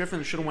by Blake Griffin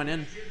that should have went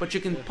in. But you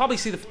can probably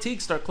see the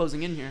fatigue start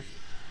closing in here.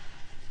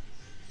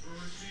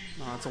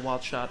 Oh, it's a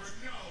wild shot.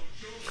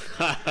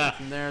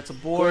 From there, it's a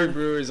Corey board.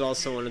 Brewer is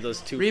also one of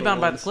those 2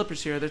 Rebound by the ones.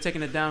 Clippers here. They're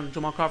taking it down.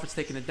 Jamal Crawford's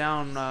taking it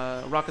down.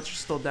 Rockets are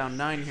still down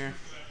 9 here.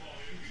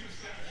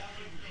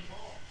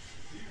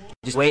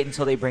 Just wait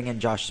until they bring in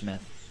Josh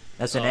Smith.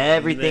 That's when Oh,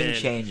 everything man.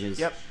 changes.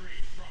 Yep.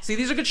 See,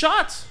 these are good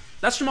shots.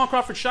 That's Jamal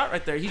Crawford's shot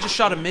right there. He just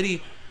shot a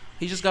midi.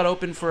 He just got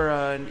open for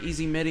an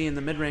easy midi in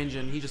the mid-range,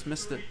 and he just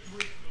missed it.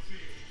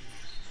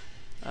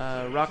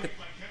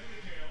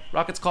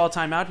 Rockets call a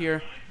timeout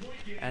here.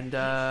 And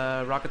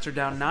Rockets are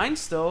down 9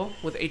 still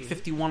with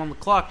 8:51 on the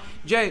clock.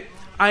 Jay,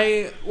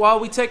 while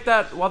they take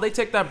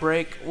that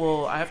break,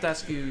 I have to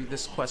ask you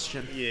this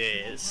question.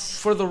 Yes.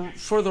 For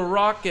the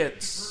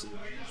Rockets,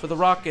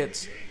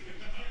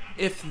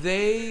 if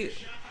they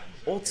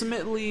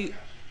ultimately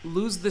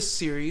lose this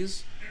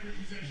series,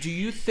 do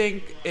you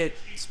think it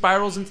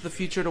spirals into the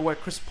future to where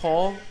Chris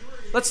Paul,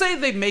 let's say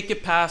they make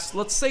it past,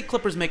 let's say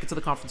Clippers make it to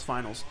the conference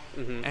finals,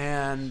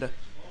 and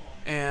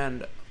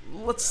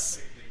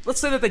let's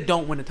say that they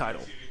don't win a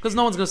title, because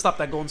no one's going to stop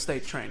that Golden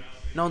State train.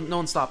 No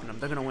one's stopping them.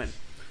 They're going to win.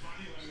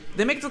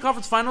 They make it to the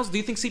conference finals. Do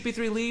you think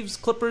CP3 leaves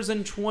Clippers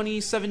in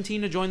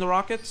 2017 to join the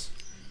Rockets?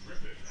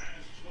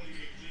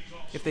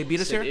 If they beat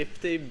us here? If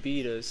they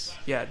beat us,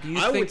 Yeah. Do you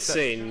I think would that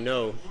say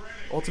no,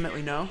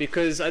 ultimately no?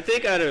 because I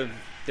think out of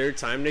their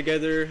time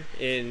together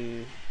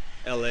in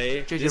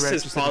LA, JJ this Redick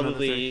is just hit another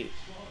probably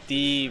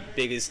the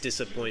biggest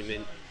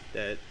disappointment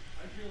that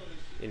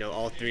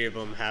all 3 of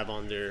them have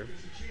on their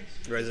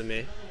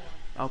resume.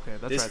 Okay,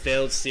 that's This right.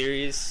 failed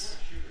series,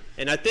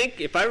 and I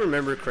think if I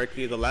remember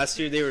correctly, the last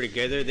year they were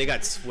together, they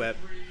got swept,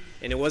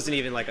 and it wasn't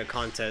even like a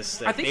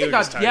contest. Like, I think they they were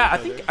just got. tired Yeah, I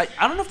of each think other.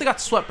 I don't know if they got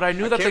swept, but I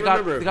knew that can't they got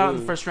remember it in the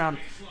who. first round.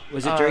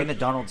 Was it during the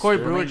Donald Corey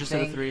Sterling Brewer just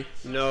hit a thing? 3.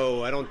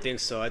 No, I don't think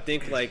so. I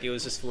think like it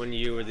was just one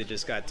year where they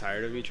just got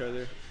tired of each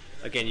other.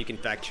 Again, you can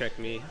fact check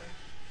me.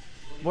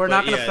 We're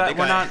But not gonna. yeah, they We're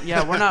got- not.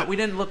 Yeah, we're not. We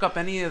didn't look up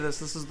any of this.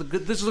 This is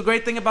the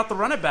great thing about the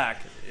run it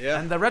back. Yeah.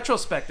 And the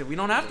retrospective. We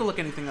don't have to look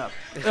anything up.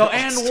 Oh,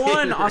 and Austin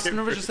one. Austin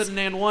Rivers just hit an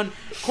and one.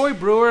 Corey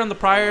Brewer on the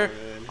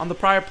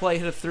prior play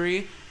hit a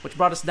 3, which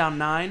brought us down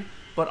 9.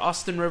 But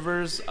Austin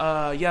Rivers,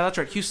 yeah, that's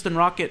right. Houston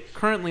Rocket.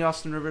 Currently,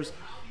 Austin Rivers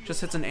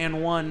just hits an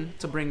and one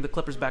to bring the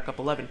Clippers back up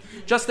 11.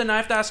 Justin, I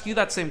have to ask you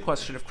that same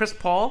question. If Chris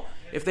Paul,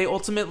 if they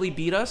ultimately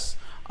beat us,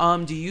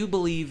 do you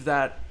believe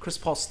that Chris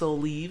Paul still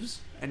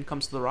leaves and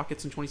comes to the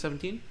Rockets in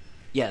 2017?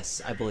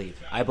 Yes, I believe.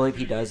 I believe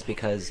he does,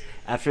 because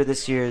after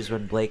this year is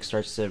when Blake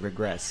starts to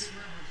regress.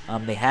 They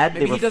Maybe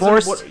were he doesn't.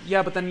 forced.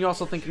 Yeah, but then you're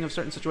also thinking of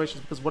certain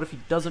situations, because what if he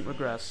doesn't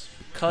regress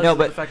because No, of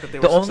the but fact that they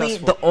were the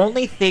successful?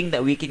 only thing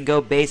that we can go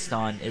based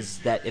on is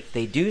that if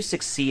they do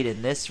succeed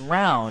in this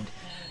round,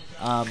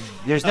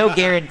 there's no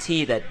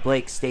guarantee that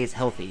Blake stays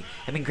healthy.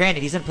 I mean,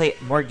 granted, he's gonna play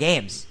more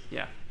games.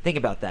 Yeah, Think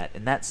about that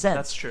in that sense.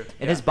 That's true,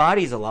 And yeah. his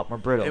body's a lot more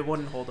brittle. it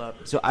wouldn't hold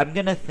up. So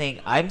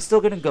I'm still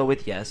gonna go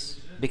with yes,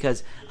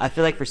 because I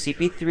feel like for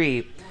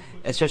CP3,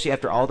 especially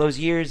after all those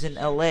years in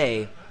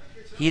LA,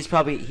 his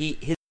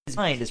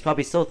mind is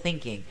probably still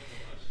thinking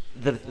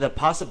the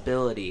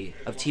possibility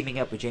of teaming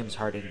up with James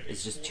Harden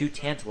is just too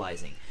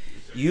tantalizing.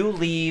 You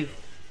leave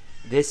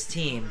this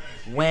team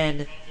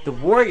when the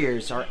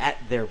Warriors are at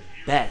their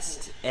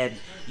best, and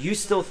you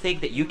still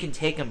think that you can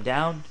take them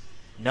down?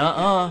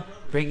 Nuh-uh.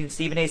 Bring in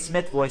Stephen A.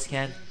 Smith voice,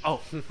 Ken.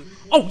 Oh,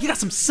 you got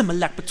some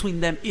Similac between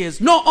them ears.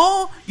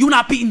 No, you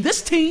not beating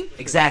this team.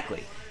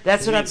 Exactly.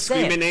 That's what I'm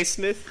Screaming saying. A.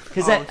 Smith.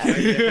 Because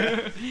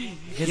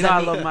I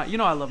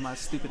love my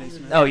stupid Ace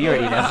Smith. Oh, you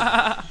already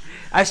know.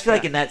 I just feel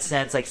like in that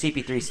sense, like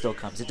CP3 still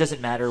comes. It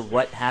doesn't matter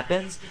what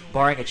happens,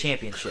 barring a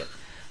championship.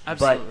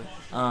 Absolutely.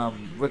 But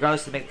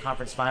regardless to make the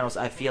conference finals,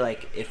 I feel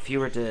like if he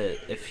were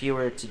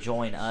to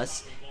join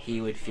us, he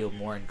would feel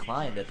more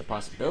inclined at the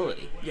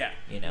possibility. Yeah,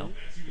 You know,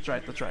 that's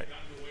right.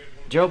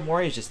 Gerald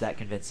Morey is just that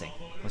convincing.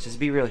 Let's just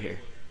be real here.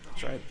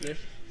 That's right.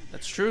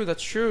 That's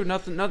true.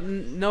 Nothing.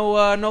 No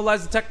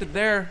lies detected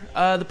there.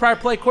 The prior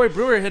play, Corey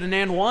Brewer hit an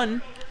and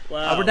one.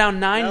 Wow. We're down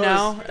 9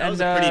 now. That was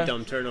a pretty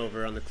dumb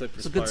turnover on the It's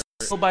Clippers' a good part.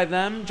 steal by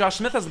them. Josh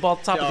Smith has the ball at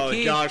the top of the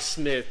key. Josh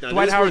Smith. Now,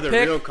 Dwight this is where Howard the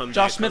real pick. comeback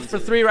Josh Smith comes for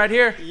in. 3 right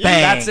here. Bang.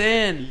 That's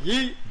in.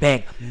 Yeet.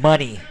 Bang,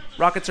 money.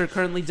 Rockets are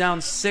currently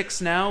down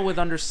 6 now with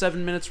under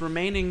 7 minutes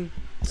remaining.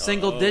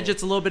 Single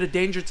digits, a little bit of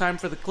danger time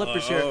for the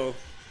Clippers here. Oh,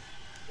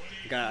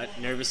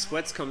 got nervous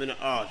sweats coming up.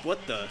 Oh,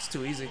 what the? It's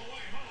too easy.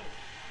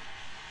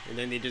 And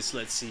then they just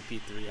let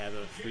CP3 have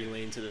a free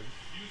lane to the.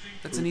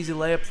 That's an easy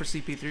layup for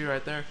CP3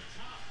 right there.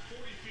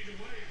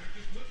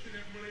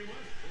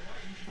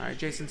 All right,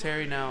 Jason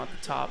Terry now at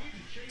the top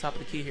of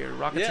the key here.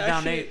 Rockets are down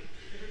actually, 8.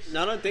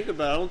 Now that I think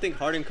about it, I don't think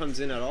Harden comes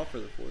in at all for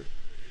the fourth.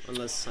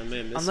 Unless I may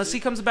have missed Unless it. he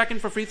comes back in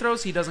for free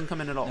throws, he doesn't come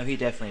in at all. No, he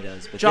definitely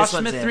does. But Josh this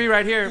one's Smith in. 3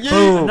 right here.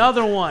 Boom.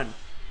 Another one.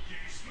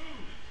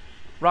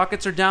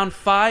 Rockets are down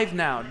 5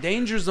 now.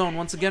 Danger zone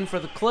once again for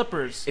the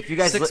Clippers. If you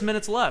guys 6 li-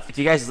 minutes left. If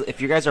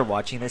you guys are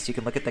watching this, you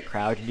can look at the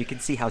crowd and you can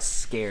see how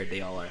scared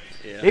they all are.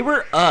 Yeah. They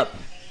were up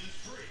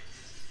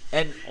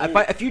And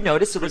if you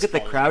notice, so look at the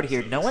crowd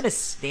here. No one is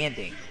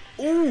standing.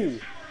 Ooh.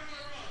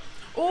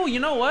 Oh, you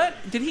know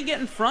what? Did he get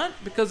in front?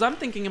 Because I'm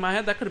thinking in my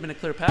head that could have been a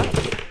clear pass.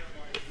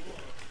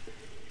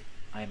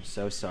 I am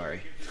so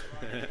sorry.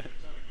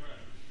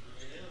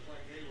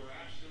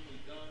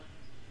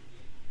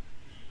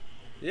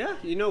 Yeah,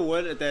 you know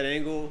what? At that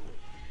angle,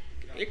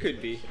 it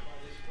could be.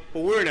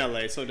 But we're in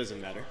LA, so it doesn't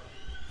matter.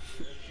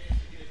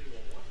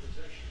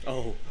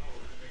 Oh.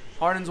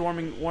 Harden's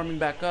warming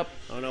back up.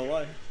 I don't know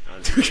why. I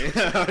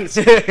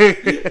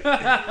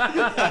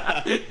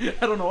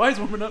don't know why he's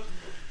warming up.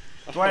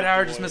 Dwight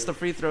Howard just missed a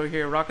free throw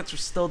here. Rockets are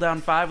still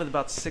down 5 with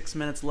about 6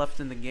 minutes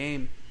left in the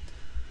game.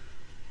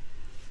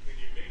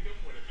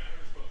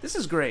 This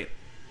is great.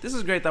 This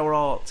is great that we're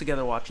all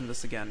together watching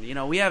this again. You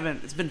know, we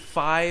haven't. It's been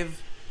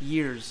 5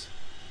 years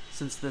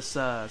since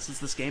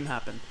this game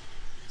happened.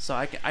 So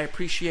I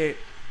appreciate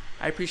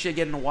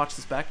getting to watch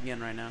this back again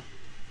right now.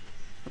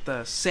 With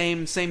the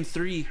same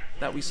 3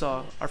 that we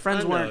saw. Our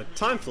friends weren't.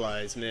 Time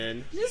flies,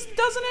 man.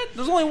 Doesn't it?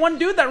 There's only one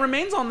dude that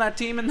remains on that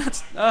team, and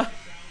that's our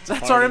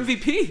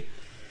MVP.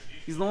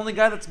 He's the only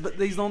guy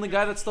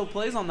that still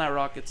plays on that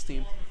Rockets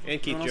team.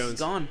 And Keith Jones is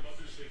gone.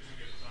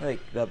 I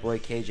like that boy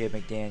KJ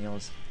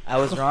McDaniels. I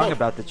was wrong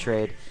about the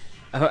trade.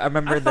 I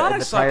remember I thought I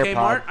saw prior Kmart.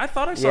 pod. I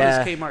thought I saw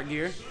his Kmart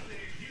gear.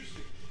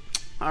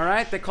 All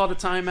right, they called a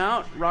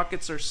timeout.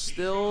 Rockets are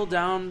still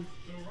down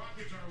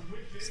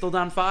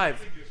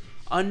 5.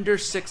 Under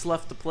 6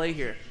 left to play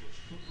here.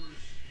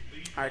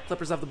 All right,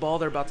 Clippers have the ball.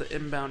 They're about to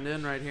inbound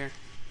in right here.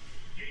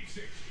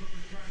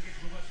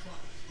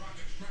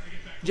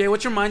 Jay,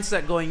 what's your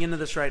mindset going into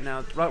this right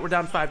now? We're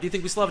down 5. Do you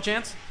think we still have a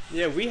chance?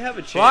 Yeah, we have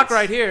a chance. Clock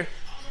right here.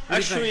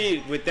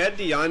 Actually, with that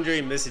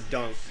DeAndre missed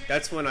dunk,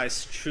 that's when I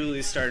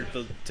truly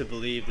started to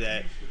believe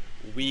that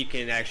we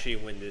can actually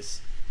win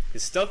this.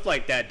 Because stuff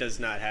like that does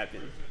not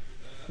happen.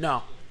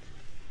 No.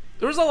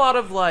 There was a lot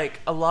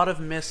of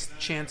missed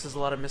chances, a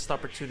lot of missed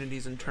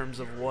opportunities in terms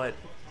of what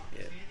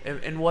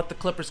and what the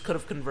Clippers could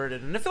have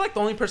converted. And I feel like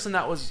the only person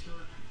that was,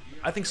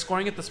 I think,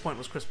 scoring at this point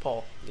was Chris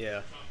Paul.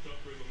 Yeah.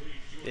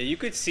 Yeah, you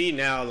could see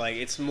now, like,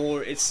 it's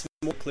more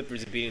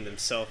Clippers beating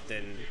themselves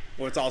than,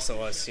 well, it's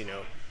also us, you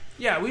know.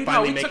 Yeah, we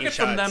took it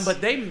from them,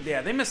 but they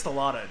missed a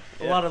lot of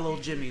little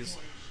jimmies.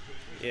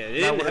 Yeah,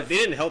 they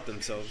didn't help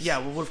themselves. Yeah,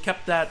 we would have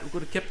kept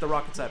the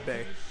Rockets at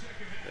bay.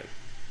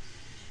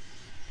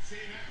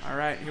 All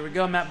right, here we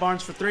go. Matt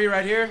Barnes for 3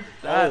 right here.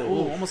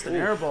 Almost an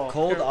air ball.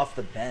 Cold off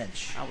the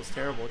bench. That was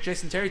terrible.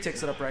 Jason Terry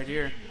takes it up right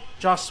here.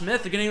 Josh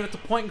Smith, they're getting it to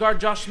point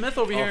guard Josh Smith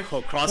over here.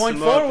 Point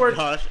forward.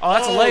 That's a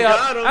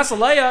layup. That's a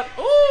layup.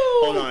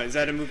 Ooh. Hold on, is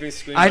that a moving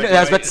screen? I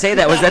was about to say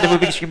that. Was that a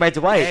moving screen by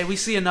Dwight? Hey, we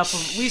see enough of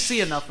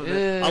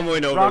it. I'm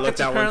going to overlook that one too.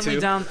 Rockets are currently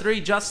down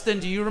 3.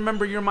 Justin, do you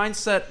remember your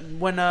mindset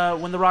when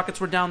the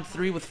Rockets were down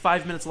 3 with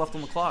 5 minutes left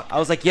on the clock? I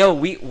was like, yo,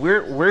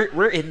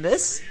 we're in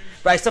this,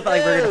 but I still felt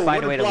like we're gonna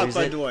find a way to lose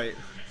it. Dwight.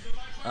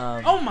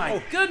 Oh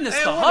my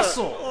goodness, the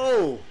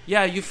hustle.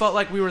 Yeah, you felt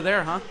like we were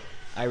there, huh?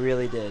 I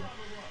really did.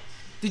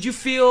 Did you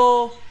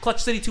feel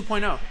Clutch City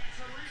 2.0?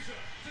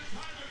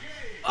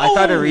 I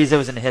thought Ariza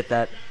was going to hit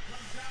that.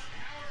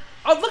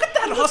 Oh, look at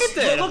that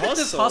hustle. Look at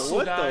this hustle,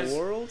 what guys. What the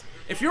world?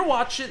 If you're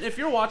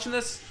watching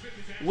this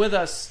with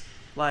us,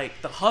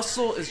 like, the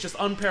hustle is just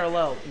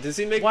unparalleled. Does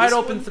he make wide this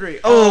open one?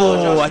 3?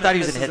 Oh, I thought he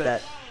was going to hit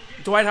that.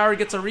 Dwight Howard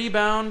gets a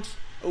rebound.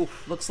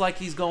 Oof. Looks like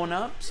he's going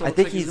up. So I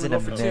think he's going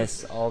going to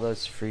miss all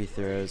those free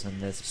throws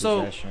in this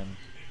possession.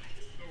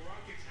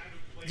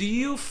 Do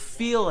you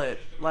feel it?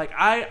 Like,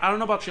 I don't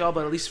know about y'all,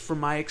 but at least from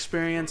my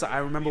experience, I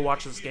remember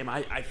watching this game.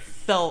 I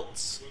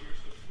felt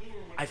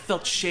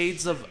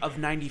shades of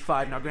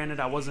 95. Now, granted,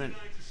 I was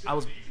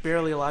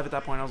barely alive at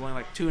that point. I was only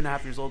like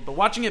 2.5 years old. But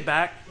watching it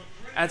back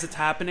as it's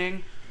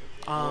happening,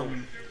 I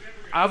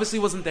obviously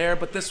wasn't there,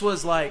 but this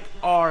was like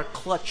our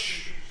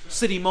Clutch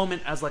City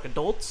moment as like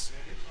adults.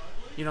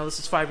 You know, this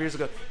is 5 years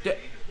ago.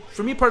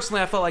 For me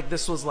personally, I felt like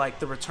this was like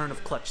the return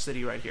of Clutch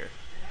City right here.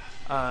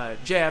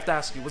 Jay, I have to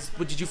ask you,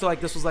 did you feel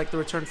like this was like the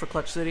return for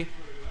Clutch City?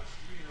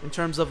 In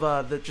terms of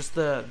the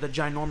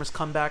ginormous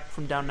comeback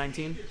from down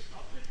 19?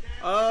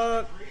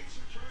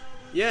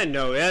 Yeah,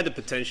 no, it had the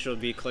potential to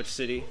be Clutch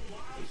City.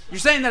 You're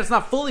saying that it's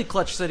not fully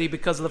Clutch City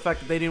because of the fact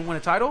that they didn't win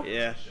a title?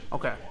 Yeah.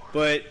 Okay.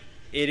 But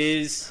it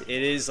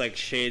is like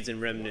shades and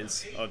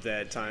remnants of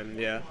that time,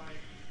 yeah.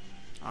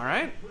 All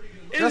right.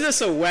 It was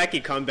just a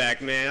wacky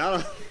comeback,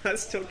 man. I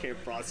still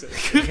can't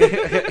process.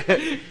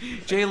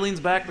 Jay leans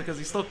back because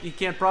he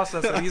can't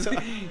process it.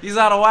 He's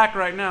out of whack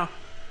right now.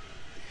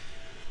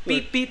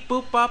 Beep beep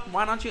boop bop.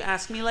 Why don't you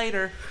ask me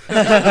later?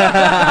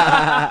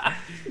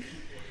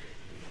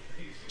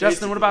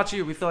 Justin, what about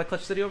you? We feel like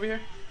Clutch City over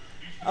here?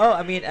 Oh,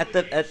 I mean, at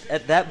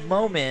that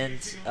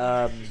moment,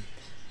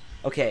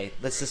 okay,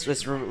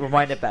 let's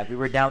rewind it back. We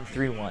were down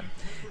 3-1.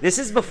 This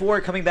is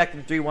before coming back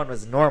from 3-1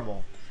 was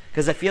normal.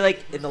 Because I feel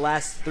like in the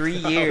last 3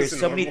 years,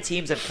 so many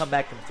teams have come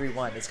back from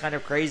 3-1. It's kind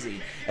of crazy.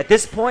 At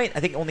this point, I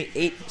think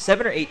only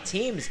 7 or 8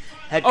 teams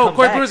had come back. Oh,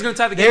 Corey Brewer's going to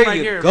tie the game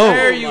right here.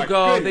 There you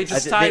go. They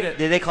just tied it.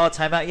 Did they call a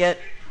timeout yet?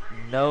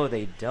 No,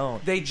 they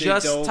don't. They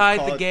just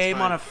tied the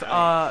game on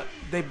a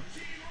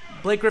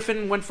Blake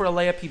Griffin went for a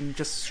layup. He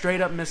just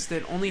straight up missed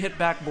it. Only hit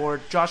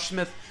backboard. Josh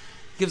Smith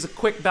gives a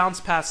quick bounce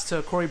pass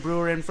to Corey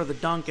Brewer in for the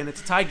dunk, and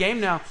it's a tie game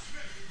now.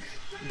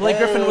 Blake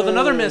Griffin with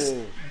another miss.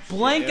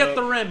 Blank at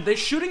the rim. They're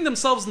shooting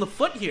themselves in the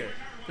foot here.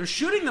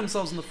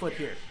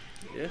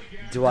 Yeah.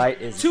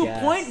 Dwight is Two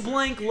gassed. point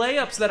blank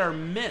layups that are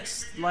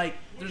missed. Like,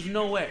 there's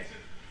no way.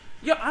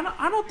 Yeah,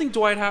 I don't think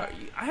Dwight Howard.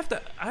 I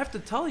have to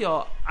tell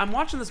y'all. I'm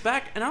watching this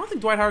back, and I don't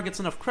think Dwight Howard gets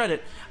enough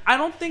credit. I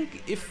don't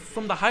think if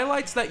from the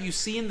highlights that you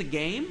see in the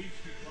game,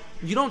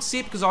 you don't see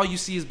it because all you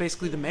see is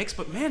basically the mix.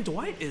 But man,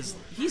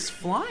 he's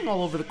flying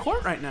all over the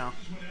court right now.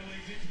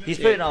 He's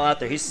putting it all out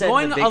there. He's setting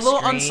Going the big a little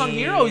screens. unsung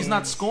hero. He's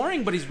not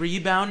scoring, but he's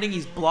rebounding.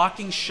 He's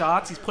blocking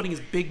shots. He's putting his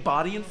big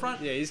body in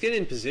front. Yeah, he's getting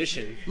in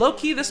position. Low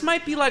key, this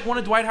might be like one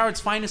of Dwight Howard's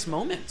finest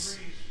moments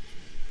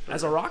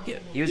as a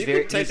Rocket. He was You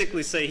very could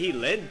technically say he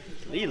led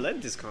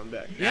this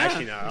comeback. Yeah.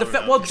 Actually, no. I don't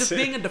know. Well, just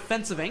being a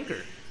defensive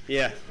anchor.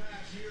 Yeah.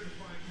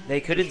 They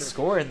couldn't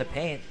score in the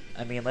paint.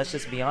 I mean, let's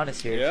just be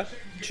honest here. Yeah.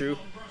 True.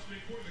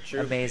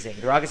 Amazing.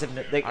 The Rockets have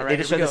they All right,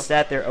 just here we showed go. the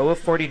stat. They're 0 of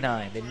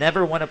 49. They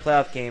never won a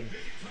playoff game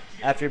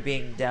after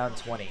being down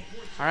 20.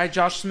 All right,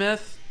 Josh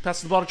Smith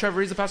passes the ball to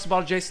Trevor Ariza, passes the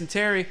ball to Jason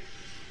Terry.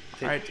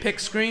 All right, pick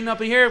screen up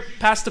in here,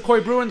 pass to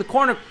Corey Brewer in the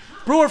corner.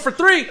 Brewer for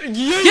three.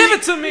 Give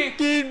it to me.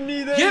 Give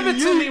me that. Give it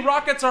to me.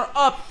 Rockets are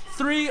up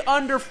 3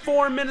 under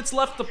 4 minutes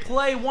left to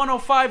play.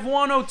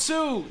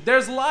 105-102.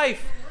 There's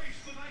life.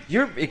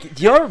 Do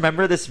y'all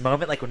remember this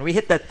moment, like when we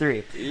hit that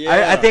three?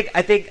 Yeah. I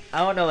think I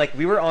don't know, like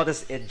we were all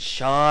just in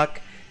shock,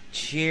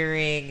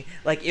 cheering,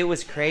 like it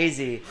was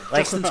crazy.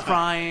 Like Justin's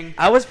crying.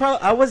 I was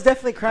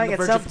definitely crying On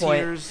the at verge some of point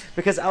tears.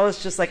 because I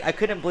was just like I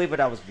couldn't believe what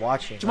I was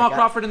watching. Jamal Like,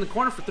 Crawford in the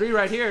corner for 3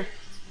 right here.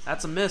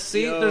 That's a miss.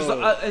 See, Yo, there's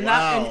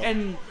wow.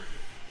 and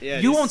Yeah,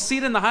 you this- won't see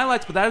it in the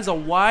highlights, but that is a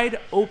wide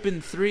open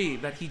 3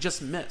 that he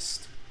just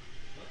missed.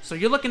 So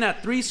you're looking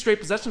at 3 straight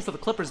possessions for the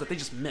Clippers that they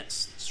just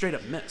missed, straight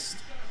up missed.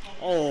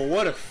 Oh,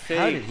 what a fake.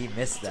 How did he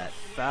miss that?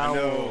 Foul.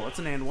 know. That's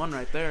an and 1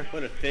 right there.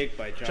 What a fake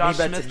by Josh. Josh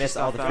about to Smith miss just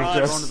all the got free fouled,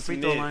 throws. going to the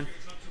free throw Smith. line.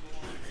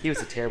 He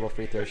was a terrible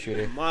free throw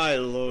shooter. My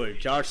lord,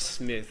 Josh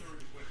Smith.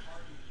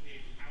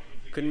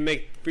 Couldn't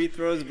make free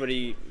throws, but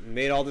he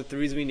made all the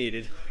threes we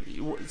needed.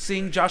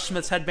 Seeing Josh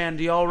Smith's headband,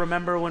 do y'all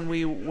remember when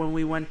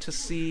we went to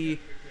see,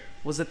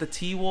 was it the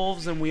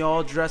T-Wolves, and we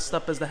all dressed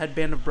up as the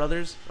Headband of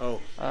Brothers? Oh,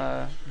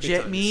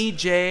 Jay, me,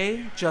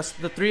 Jay,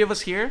 just the 3 of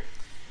us here,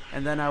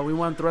 and then we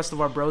went the rest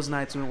of our bros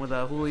nights. We went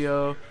with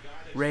Julio,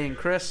 Ray, and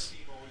Chris.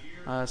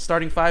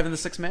 Starting 5 in the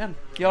 6 man.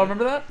 Y'all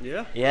remember that?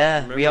 yeah.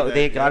 Yeah, Remember that,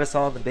 they yeah. got us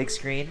all on the big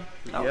screen.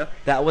 Yeah.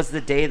 That was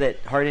the day that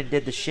Harden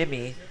did the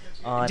shimmy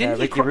on Didn't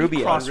he Ricky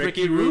Rubio. cross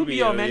Ricky Ricky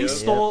Rubio, Rubio, man? He yeah.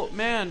 stole,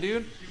 man,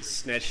 dude.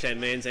 Snatched that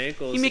man's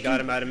ankles. He He making-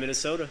 got him out of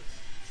Minnesota.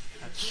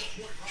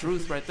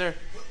 Truth right there.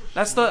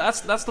 That's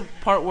the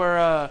part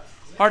where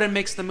Harden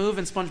makes the move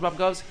and SpongeBob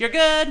goes, "You're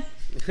good,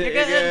 you're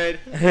good,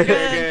 You're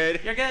good.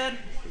 you're good."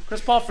 Chris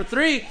Paul for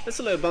 3. That's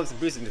a little bumps and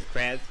bruises in the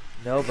crowd.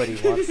 Nobody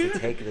wants to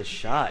take the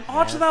shot.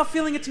 Watch man. without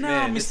feeling it now,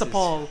 Man, this Mr. is-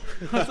 Paul.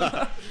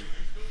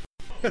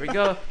 Here we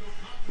go.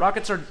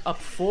 Rockets are up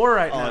 4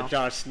 right Oh, now.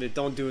 Josh Smith,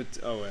 don't do it.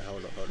 Oh, wait,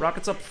 hold on.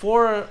 Rockets up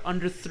 4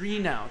 under 3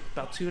 now.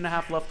 About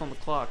 2.5 left on the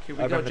clock. Here we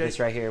I go, remember Jay. this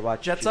right here.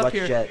 Watch, Jets watch up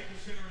here. Jet.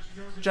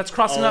 Jets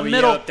crossing Oh, up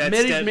middle. yup, that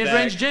step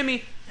Mid-range back.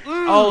 Jimmy.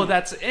 Oh,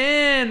 that's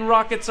in.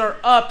 Rockets are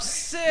up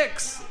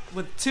 6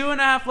 with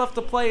 2.5 left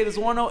to play. It is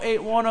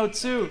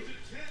 108-102.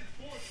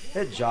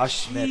 That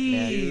Josh Smith,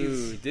 man.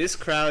 Dude, this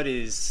crowd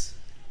is.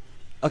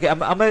 Okay, I'm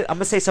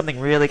gonna say something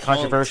really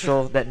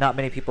controversial that not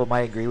many people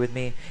might agree with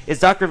me. Is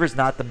Doc Rivers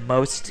not the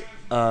most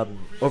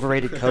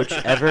overrated coach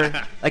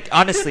ever? Like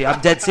honestly,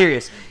 I'm dead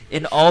serious.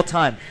 In all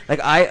time, like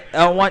I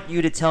want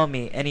you to tell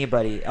me,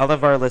 anybody, all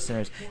of our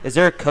listeners, is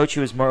there a coach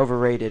who is more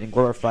overrated and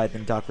glorified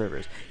than Doc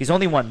Rivers? He's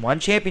only won 1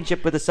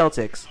 championship with the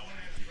Celtics.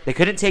 They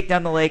couldn't take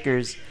down the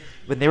Lakers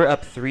when they were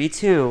up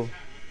 3-2,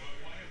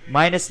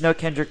 minus no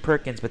Kendrick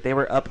Perkins, but they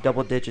were up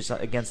double digits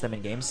against them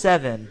in Game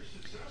 7.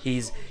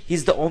 He's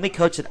the only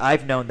coach that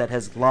I've known that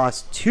has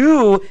lost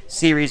 2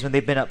 series when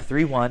they've been up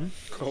 3-1.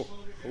 Oh,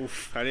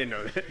 oof, I didn't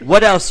know that.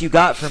 What else you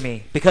got for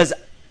me? Because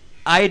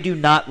I do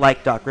not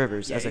like Doc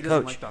Rivers Yeah, as he a doesn't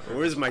coach. like Doc Rivers.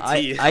 Where's my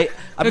I, tea?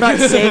 I'm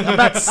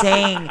not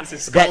saying This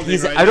is that scalding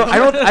he's. right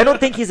I don't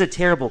think he's a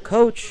terrible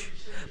coach,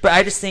 but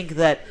I just think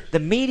that the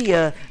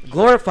media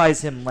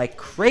glorifies him like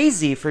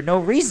crazy for no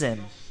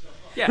reason.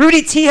 Yeah.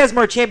 Rudy T has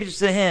more championships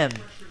than him.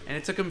 And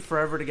it took him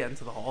forever to get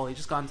into the Hall. He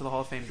just got into the Hall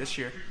of Fame this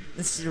year.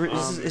 It's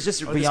just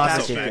this beyond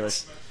past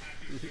ridiculous.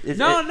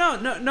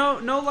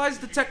 No lies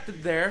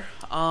detected there.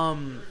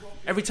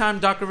 Every time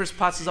Doc Rivers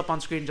passes up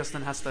on screen,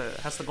 Justin has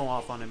to go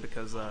off on him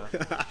because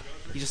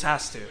he just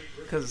has to.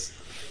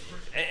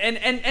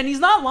 And he's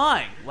not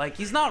lying. Like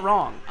he's not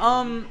wrong.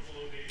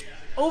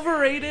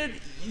 Overrated,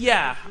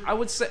 yeah. I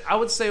would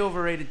say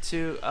overrated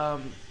too.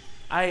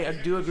 I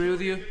do agree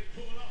with you.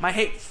 My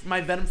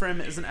venom for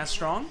him isn't as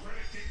strong,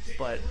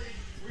 but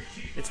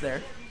it's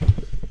there.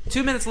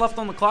 2 minutes left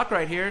on the clock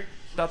right here.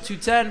 About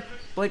 2:10.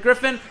 Blake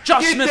Griffin,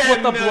 Josh Get Smith that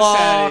with the mess block.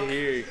 outta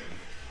here.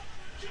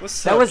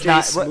 What's That up, was Jay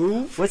not.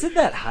 Smooth? Wasn't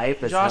that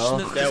hype as Josh hell?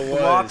 Smith That just was.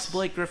 blocks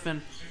Blake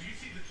Griffin.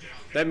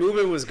 That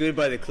movement was good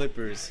by the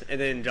Clippers, and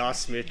then Josh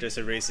Smith just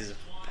erases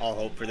all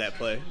hope for that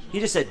play. He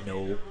just said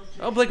no.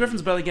 Oh, Blake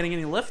Griffin's barely getting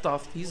any lift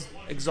off. He's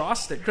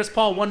exhausted. Chris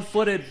Paul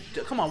one-footed.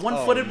 Come on,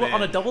 one-footed man.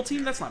 on a double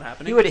team? That's not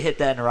happening. He would have hit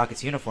that in a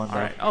Rockets uniform, though.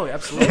 All right. Oh,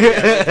 absolutely.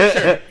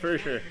 Yeah, for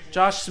sure.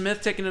 Josh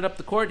Smith taking it up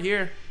the court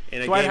here.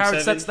 In a Dwight game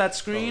Howard 7? sets that Oh,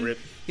 screen. rip.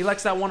 He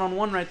likes that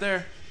one-on-one right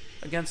there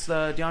against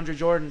DeAndre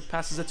Jordan.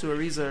 Passes it to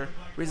Ariza.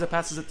 Ariza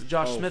passes it to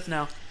Josh Smith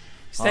now.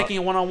 He's taking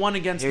it one-on-one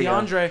against Here you go.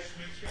 DeAndre.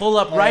 Pull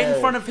up right in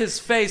front of his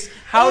face.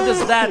 How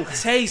does that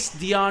taste,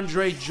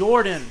 DeAndre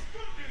Jordan?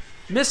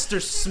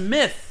 Mr.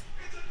 Smith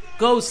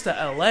goes to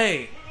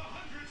L.A.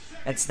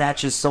 And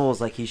snatches souls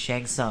like he's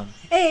Shang Tsung.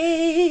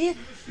 Hey!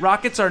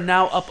 Rockets are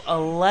now up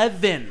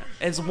 11.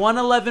 It's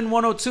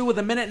 111-102 with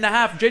a minute and a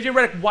half. JJ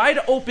Redick wide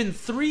open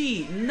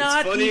three.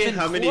 Not It's funny even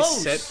how close. many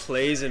set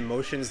plays and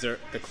motions the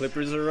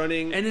Clippers are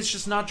running. And it's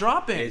just not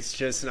dropping. It's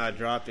just not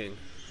dropping.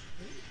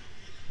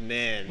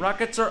 Man.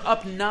 Rockets are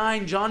up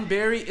 9. John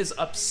Barry is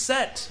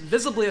upset,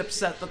 visibly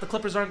upset that the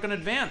Clippers aren't going to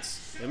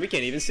advance. And we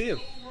can't even see him.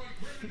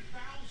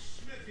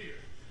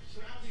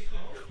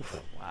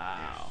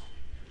 Wow.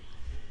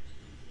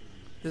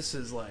 This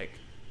is like,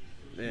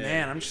 Man.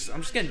 man, I'm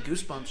just getting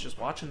goosebumps just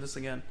watching this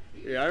again.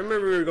 Yeah, I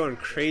remember we were going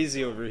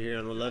crazy over here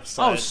on the left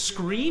side. Oh,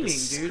 screaming, dude.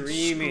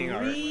 Screaming.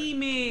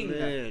 Screaming.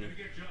 Man.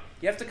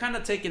 You have to kind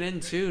of take it in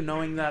too,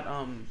 knowing that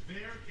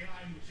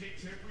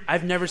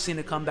I've never seen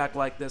a comeback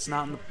like this,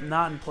 not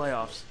in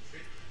playoffs.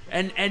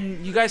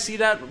 And you guys see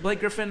that Blake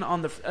Griffin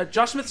on the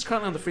Josh Smith is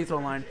currently on the free throw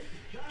line.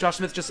 Josh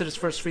Smith just hit his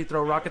first free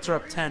throw. Rockets are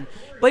up 10.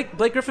 Blake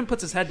Griffin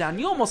puts his head down.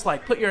 You almost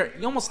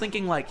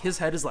thinking like his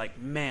head is like,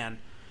 man,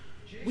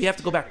 we have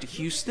to go back to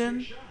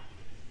Houston.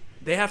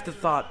 They must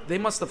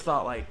have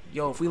thought like,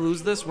 yo, if we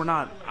lose this,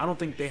 I don't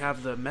think they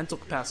have the mental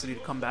capacity to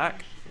come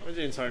back. Well,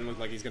 James Harden looked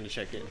like he's going to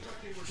check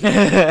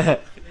in.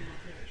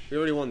 We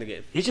already won the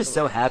game. He's just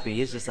so happy.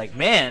 He's just like,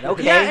 man,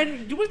 okay. Yeah,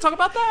 and do we talk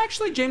about that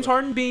actually? James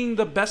Harden being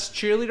the best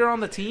cheerleader on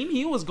the team,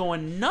 he was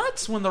going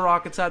nuts when the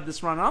Rockets had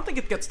this run. I don't think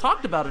it gets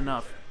talked about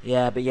enough.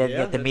 Yeah, but yet the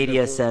that's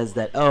media definitely- says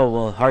that, oh,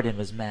 well, Harden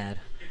was mad.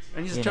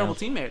 And he's a You terrible know.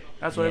 teammate.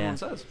 That's what Yeah. everyone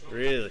says.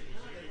 Really?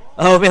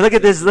 Oh, man, look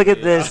at this. Look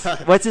at this.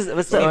 What's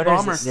the Steve owner's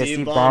Ballmer. Yeah, Steve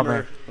Steve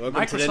Ballmer. Ballmer.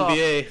 Welcome to the Microsoft.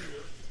 NBA.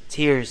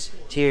 Tears.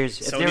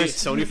 If there was-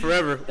 Sony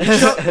forever.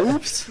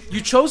 Oops. You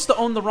chose to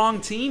own the wrong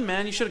team,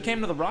 man. You should have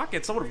came to the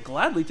Rockets. I would have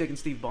gladly taken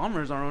Steve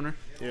Ballmer as our owner.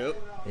 Yep.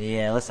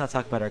 Yeah, let's not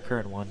talk about our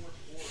current one.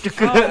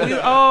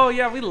 Oh,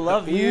 yeah, we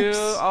love you. Oops.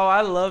 Oh,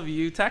 I love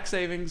you. Tax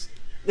savings.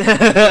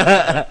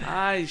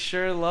 I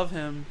sure love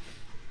him.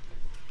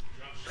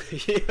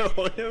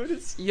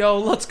 Yo,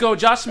 let's go.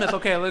 Josh Smith.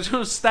 Okay, let's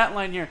go stat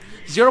line here.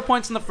 0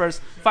 points in the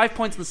first, 5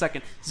 points in the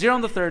second, 0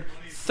 in the third,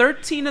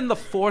 13 in the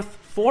fourth,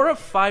 4 of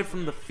 5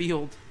 from the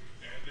field.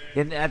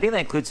 And I think that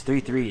includes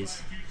 3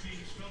 threes.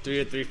 3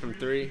 or 3 from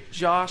 3.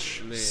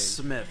 Josh Man.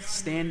 Smith,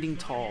 standing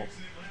tall.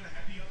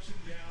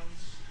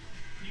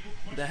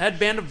 The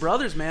headband of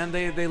brothers, man.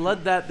 They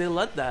led that. They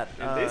led that.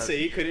 They say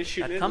he couldn't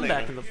shoot that in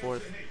comeback Atlanta. in the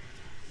fourth.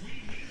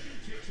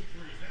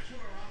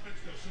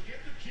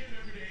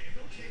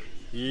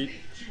 Yeet.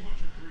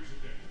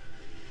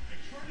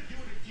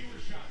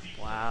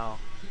 Wow.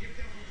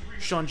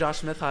 Showing Josh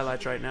Smith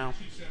highlights right now.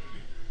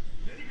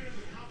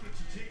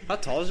 How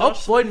tall is Oh,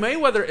 Josh? Floyd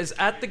Mayweather is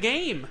at the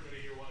game.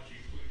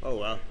 Oh,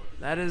 wow.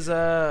 That is,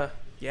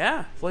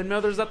 yeah. Floyd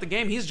Mayweather's at the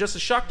game. He's just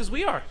as shocked as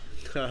we are.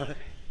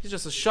 He's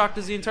just as shocked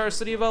as the entire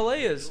city of LA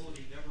is.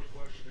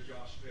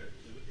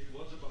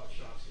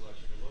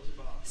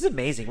 This is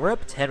amazing. We're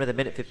up 10 with a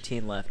minute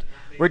 15 left.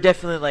 We're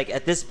definitely, like,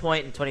 at this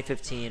point in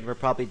 2015, we're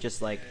probably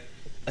just, like,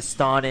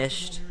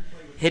 astonished,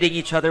 hitting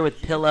each other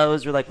with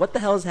pillows. We're like, what the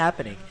hell is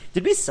happening?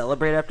 Did we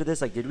celebrate after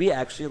this? Like, did we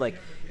actually, like,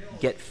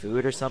 get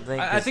food or something?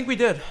 I think we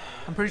did.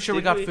 I'm pretty sure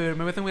we Did got we? food.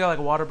 Maybe I think we got like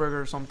a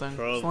Whataburger or something.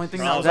 Bro, It's the only thing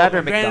bro. that was That or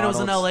open. Granted, it was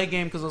an McDonald's. LA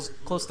game because it was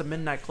close to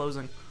midnight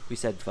closing. we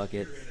said fuck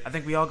it. I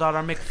think we all got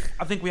our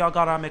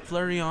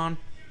McFlurry on.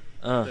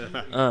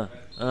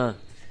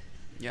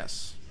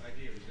 Yes.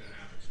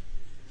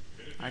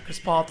 All right, Chris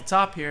Paul at the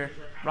top here.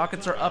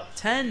 Rockets are up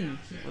 10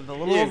 with a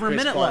little Yeah, over a Chris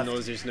minute Paul left.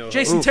 knows there's no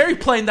Jason hope. Terry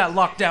playing that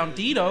lockdown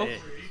Dito. Yeah.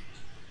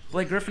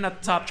 Blake Griffin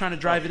at the top trying to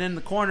drive it in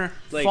the corner.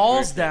 Blake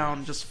Falls Griffin.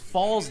 down, just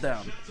falls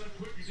down.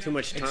 Too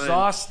much time.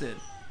 Exhausted.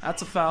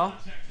 That's a foul.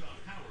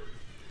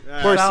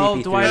 Poor Foul,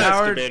 CP3. Dwight That's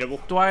Howard. debatable.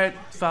 Dwight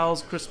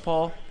fouls Chris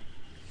Paul.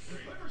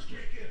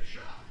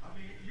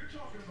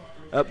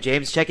 Oh,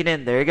 James checking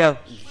in. There you go.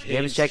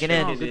 James checking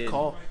Oh, in. good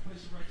call.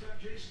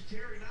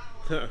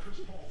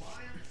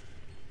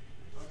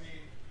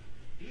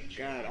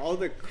 God, all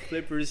the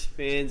Clippers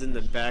fans in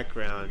the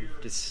background,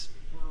 just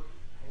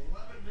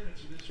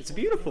it's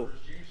beautiful.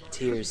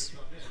 Tears.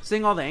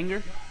 Seeing all the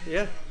anger.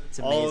 Yeah, It's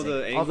all amazing.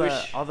 the All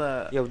anguish.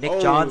 the Yo, Nick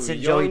Oh,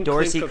 Johnson, Joey young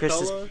Dorsey, Clint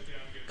Capella.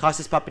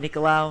 Costas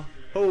Papanikolaou,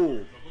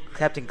 Oh,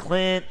 Captain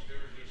Clint.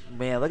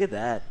 Man, look at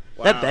that.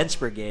 Wow. That bench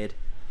brigade.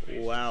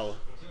 wow.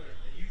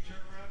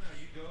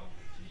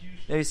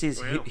 There you see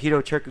Wow.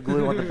 Hito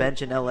Turkoglu on the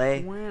bench in LA.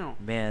 Wow.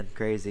 Man,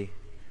 crazy.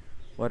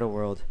 What a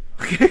world.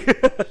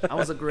 That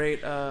was a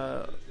great.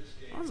 That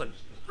was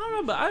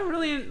don't know, but I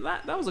really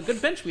that was a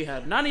good bench we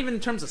had. Not even in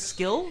terms of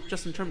skill,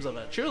 just in terms of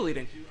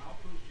cheerleading.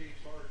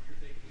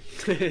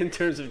 In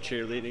terms of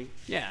cheerleading.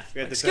 Yeah,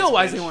 We had the skill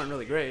wise, best they bench. weren't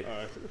really great.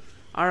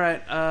 All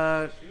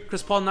right,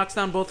 Chris Paul knocks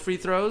down both free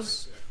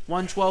throws.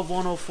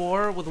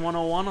 112-104 with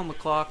 101 on the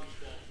clock.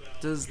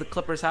 Does the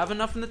Clippers have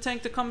enough in the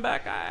tank to come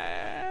back?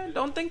 I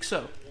don't think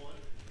so,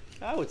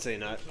 I would say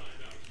not.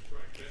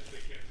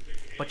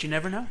 but you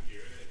never know.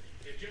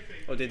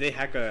 Oh, did they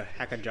hack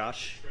a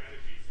Josh?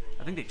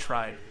 I think they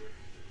tried.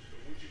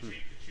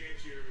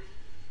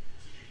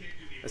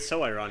 That's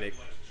so ironic.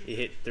 He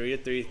hit 3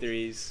 of 3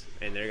 threes,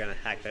 and they're gonna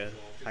hack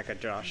a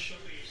Josh.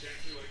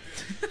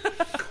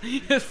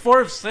 It's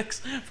 4 of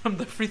 6 from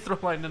the free throw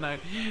line tonight.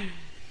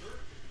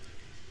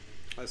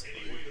 That's funny.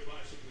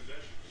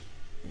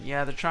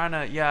 Yeah, they're trying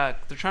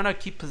to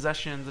keep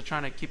possessions. They're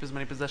trying to keep as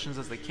many possessions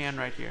as they can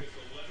right here.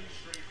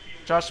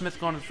 Josh Smith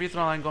going to the free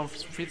throw line, going for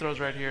some free throws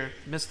right here.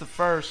 Missed the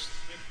first.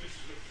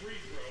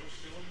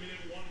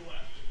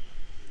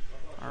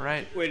 All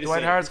right, Wait a Dwight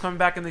second. Howard's coming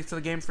back into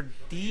the game for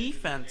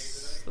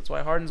defense. That's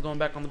why Harden's going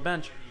back on the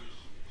bench.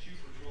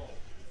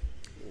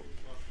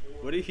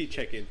 What did he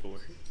check in for?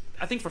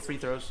 I think for free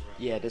throws.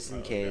 Yeah, just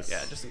in case.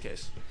 Yeah, just in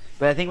case.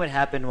 But I think what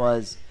happened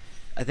was,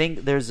 I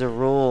think there's a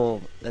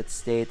rule that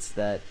states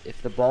that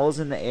if the ball's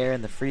in the air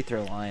in the free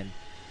throw line,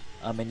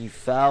 and you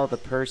foul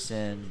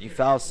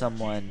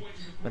someone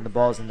when the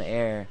ball's in the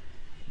air,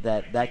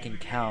 that can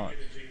count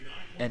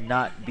and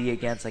not be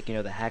against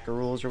the hacker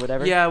rules or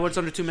whatever. Yeah, what's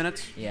under 2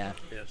 minutes? Yeah.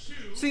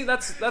 See,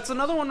 that's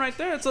another one right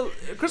there. It's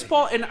Chris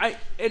Paul and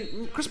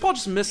Chris Paul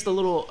just missed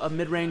a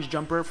mid-range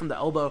jumper from the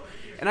elbow,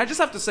 and I just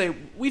have to say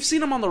we've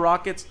seen him on the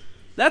Rockets.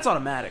 That's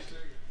automatic.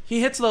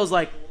 He hits those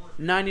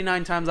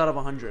 99 times out of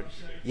 100.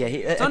 Yeah,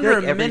 It's I under feel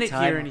like a every minute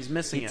time here and he's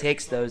missing he it.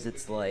 takes those,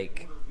 it's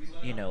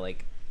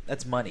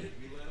that's money.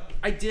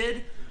 I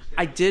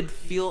did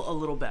feel a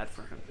little bad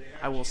for him.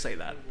 I will say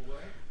that.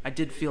 I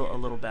did feel a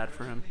little bad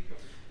for him,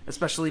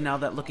 especially now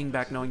that looking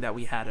back, knowing that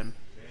we had him.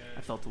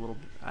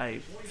 I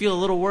feel a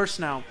little worse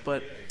now,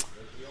 but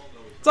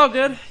it's all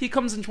good. He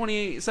comes in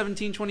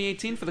 2017,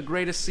 2018 for the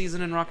greatest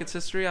season in Rockets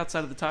history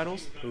outside of the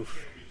titles.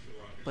 Oof.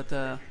 But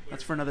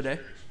that's for another day.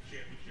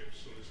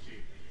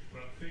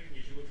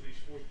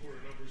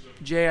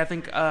 Jay, I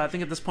think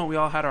at this point we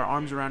all had our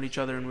arms around each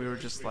other and we were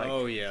just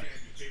Oh yeah.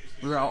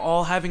 we were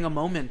all having a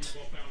moment.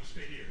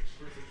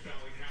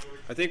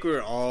 I think we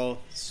were all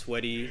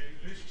sweaty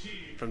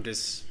from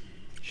just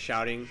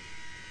shouting.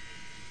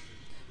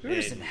 We were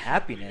just in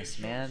happiness,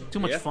 man. Too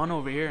much Yeah. fun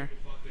over here.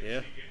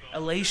 Yeah.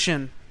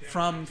 Elation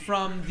from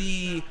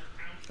the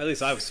At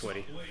least I was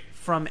sweaty.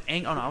 oh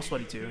no, I was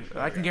sweaty too.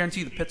 I can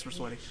guarantee you the pits were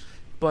sweaty.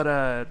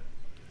 But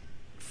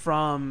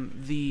from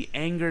the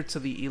anger to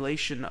the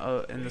elation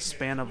in the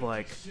span of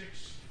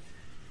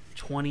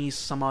 20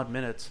 some odd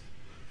minutes.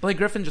 Blake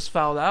Griffin just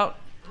fouled out.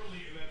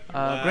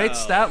 Great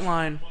stat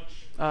line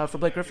for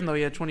Blake Griffin though.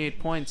 He had 28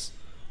 points.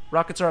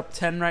 Rockets are up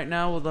 10 right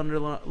now with a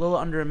little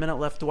under a minute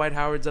left. Dwight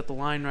Howard's at the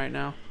line right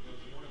now.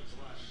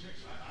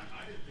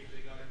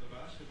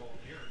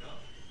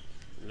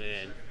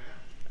 Man.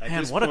 At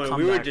Man, this what a point,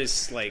 we were comeback.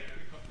 just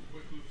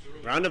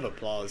round of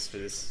applause for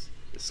this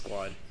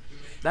squad.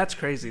 That's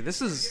crazy.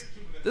 This is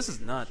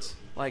nuts.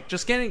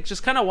 Just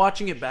kind of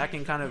watching it back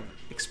and kind of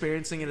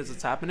experiencing it as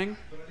it's happening.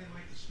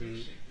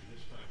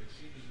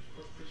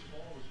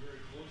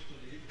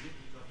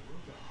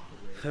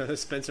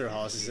 Spencer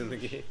Hawes is in the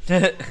game.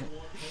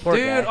 Poor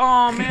Dude, guy.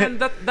 oh man,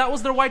 that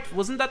was their white.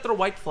 Wasn't that their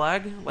white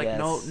flag? Yes.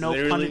 No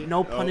Literally? pun,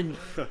 no pun,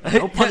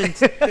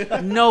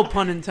 Oh. no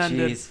pun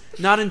intended. Jeez.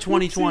 Not in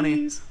 2020.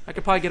 Oopsies. I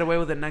could probably get away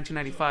with it in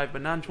 1995,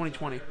 but not in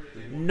 2020.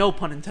 No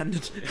pun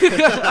intended.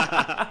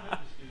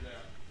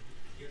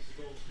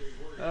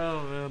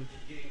 Oh man.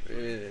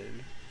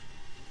 Man.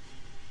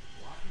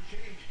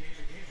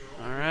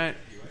 All right.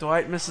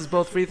 Dwight misses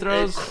both free And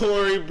throws.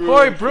 Corey Brewer.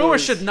 Corey of Brewer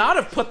course. should not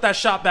have put that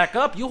shot back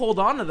up. You hold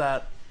on to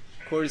that,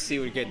 Of course he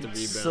would get the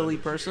rebound. silly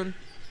person.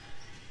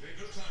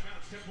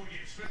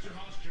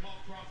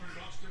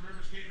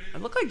 It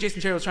looked like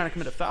Jason Terry was trying to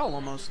commit a foul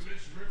almost.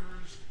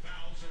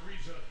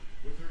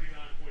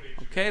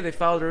 Okay, they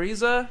fouled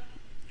Ariza.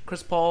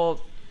 Chris Paul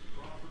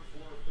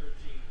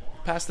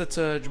passed it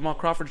to Jamal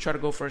Crawford to try to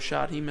go for a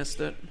shot. He missed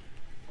it.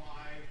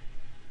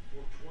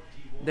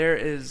 There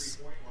is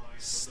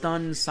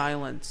stunned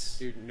silence.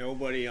 Dude,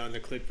 nobody on the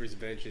Clippers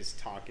bench is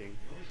talking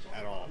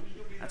at all.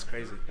 That's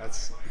crazy.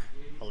 That's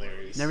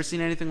hilarious. Never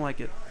seen anything like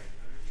it.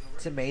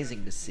 It's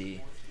amazing to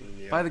see.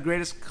 Yeah. Probably the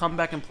greatest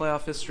comeback in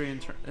playoff history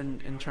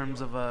in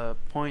terms of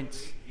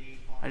points.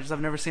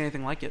 I've never seen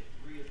anything like it.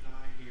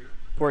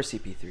 Poor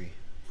CP3.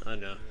 I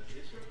know.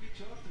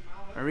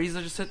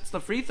 Ariza just hits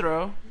the free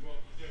throw.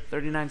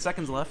 39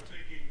 seconds left.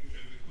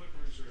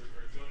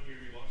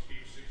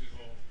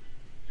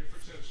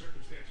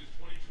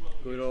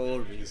 Good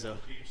old Rizzo.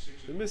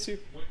 We miss you.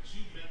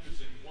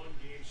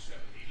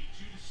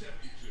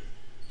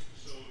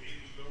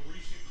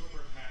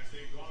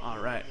 All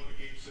right.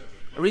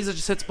 Ariza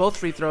just hits both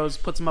free throws,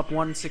 puts him up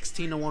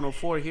 116 to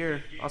 104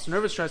 here. Austin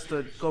Rivers tries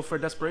to go for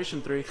a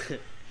desperation three.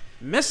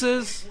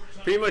 Misses.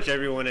 Pretty much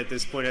everyone at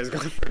this point has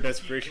gone for a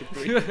desperation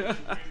three.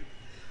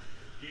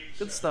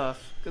 Good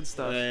stuff. Good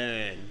stuff.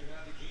 Man.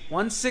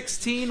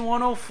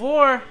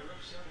 116-104.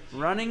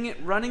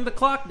 Running the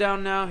clock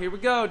down now. Here we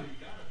go.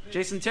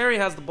 Jason Terry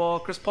has the ball.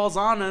 Chris Paul's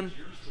on him.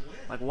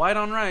 Like white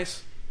on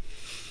rice.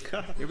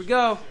 Here we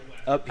go.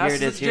 Up here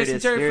it is. Here it Jason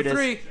is. Terry Here it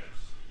for is.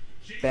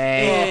 3.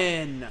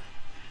 Bang. In.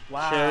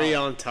 Wow. Cherry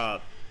on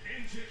top.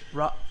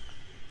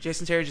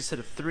 Jason Terry just hit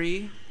a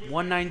 3.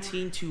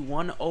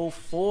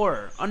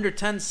 119-104. Under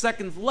 10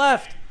 seconds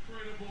left.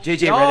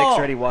 JJ Y'all, Redick's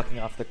already walking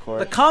off the court.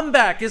 The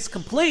comeback is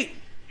complete.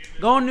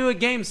 Going to a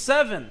game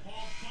 7.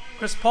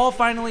 Chris Paul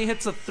finally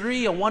hits a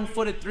 3, a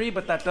one-footed 3,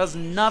 but that does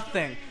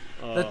nothing.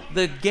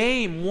 The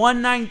game,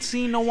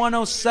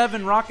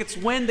 119-107. Rockets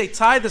win. They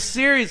tie the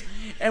series,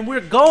 and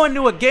we're going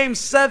to a game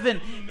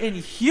 7 in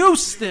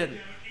Houston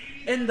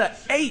in the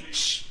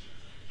H.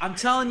 I'm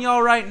telling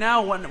y'all right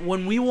now,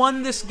 when we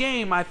won this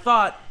game, I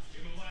thought,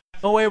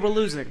 no way we're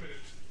losing.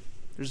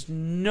 There's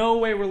no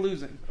way we're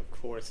losing. Of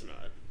course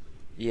not.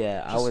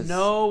 Yeah,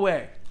 No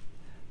way.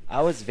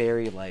 I was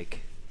very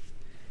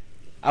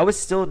I was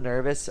still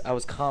nervous. I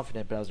was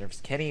confident, but I was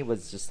nervous. Kenny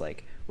was just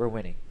like, "We're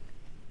winning.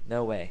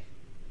 No way.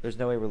 There's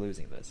no way we're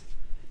losing this."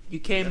 You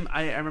came.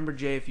 I remember,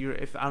 Jay.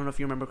 If I don't know if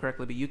you remember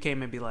correctly, but you came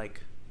maybe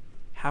like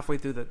halfway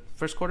through the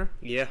first quarter.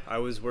 Yeah, I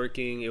was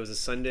working. It was a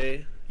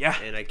Sunday.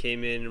 Yeah. And I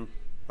came in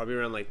probably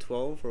around like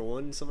 12 or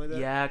 1, something like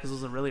that. Yeah, because it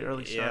was a really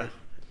early start.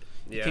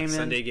 Yeah. came in.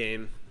 Sunday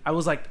game. I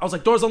was like,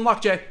 doors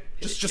unlocked, Jay.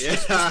 Just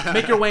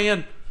make your way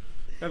in.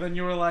 And then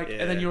you were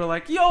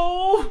like,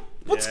 yo,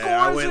 what's going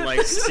on? I went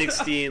like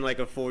 16, like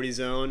a 40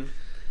 zone,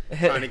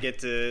 trying to get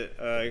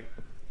to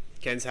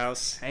Ken's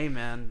house. Hey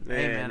man.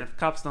 If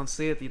cops don't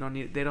see it, they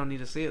don't need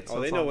to see it. So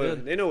Oh, it's all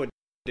good. they know what.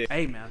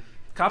 Hey man,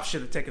 cops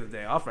should have taken the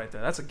day off right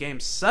there. That's a game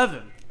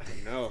 7.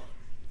 No.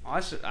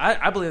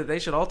 I believe that they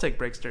should all take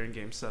breaks during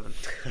game 7.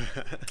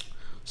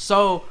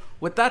 So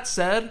with that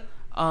said,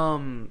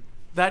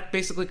 that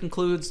basically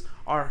concludes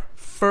our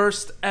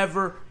first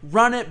ever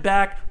Run It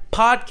Back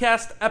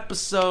podcast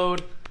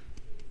episode.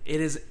 It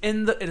is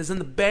in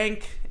the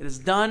bank. It is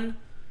done.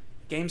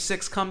 Game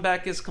 6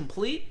 comeback is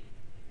complete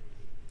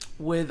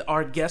with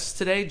our guest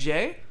today,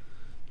 Jay.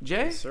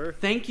 Jay, Yes, sir.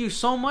 Thank you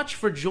so much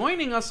for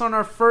joining us on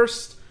our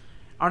first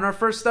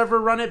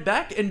ever Run It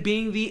Back and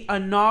being the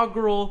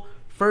inaugural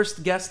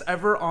first guest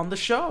ever on the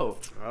show.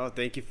 Oh,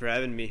 thank you for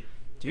having me.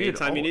 Dude,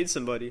 Anytime you need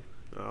somebody.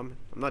 I'm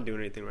not doing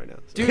anything right now.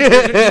 So. Dude, you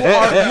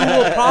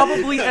will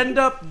probably end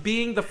up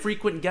being the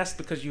frequent guest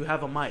because you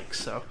have a mic.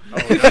 So, Oh,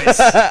 nice.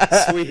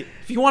 Sweet.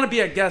 if you want to be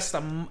a guest,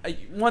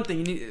 one thing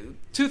you need,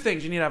 2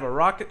 things: you need to have a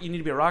Rocket, you need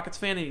to be a Rockets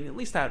fan, and you at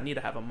least need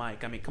to have a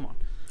mic. I mean, come on.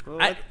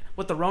 Well,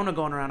 With the Rona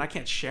going around, I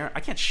can't share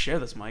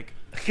this mic,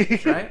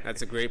 right?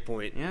 that's a great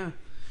point. Yeah.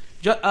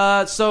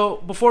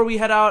 So before we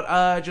head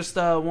out, just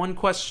one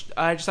question.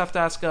 I just have to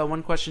ask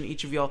one question to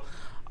each of y'all.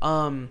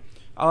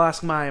 I'll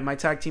ask my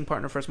tag team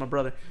partner first, my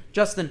brother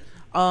Justin.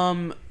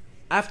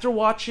 After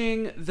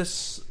watching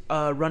this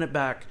Run It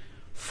Back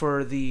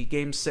for the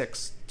game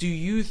 6, do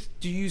you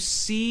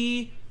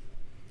see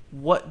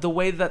the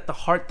way that the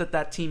heart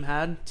that team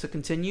had to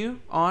continue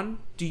on?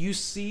 Do you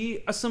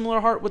see a similar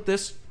heart with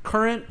this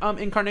current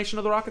incarnation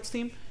of the Rockets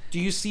team? Do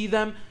you see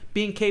them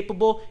being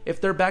capable,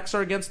 if their backs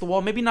are against the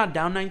wall, maybe not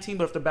down 19,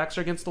 but if their backs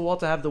are against the wall,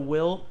 to have the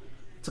will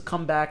to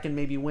come back and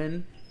maybe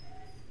win?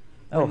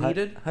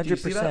 Needed?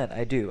 100%.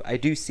 I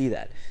do see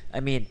that. I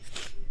mean,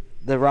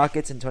 the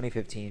Rockets in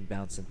 2015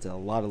 bounced into a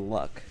lot of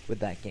luck with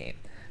that game.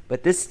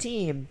 But this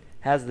team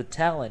has the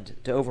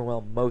talent to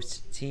overwhelm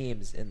most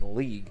teams in the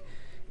league.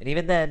 And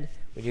even then,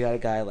 when you got a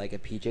guy like a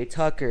PJ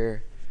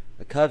Tucker,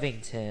 a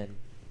Covington,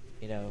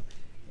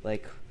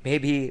 like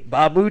maybe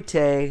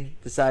Babute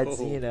decides,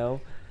 yeah,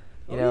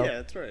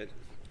 that's right.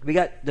 We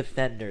got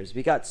defenders,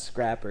 we got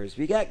scrappers,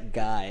 we got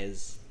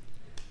guys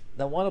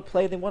that want to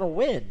play, they want to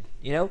win,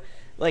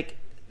 Like,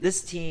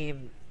 this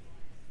team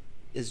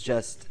is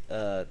just,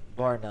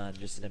 bar none,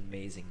 just an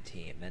amazing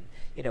team. And,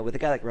 with a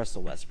guy like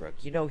Russell Westbrook,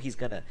 he's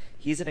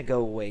gonna go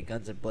away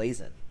guns a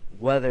blazing,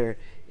 whether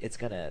it's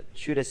gonna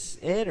shoot us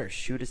in or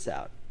shoot us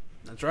out.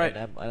 That's right.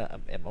 And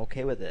I'm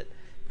okay with it,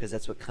 because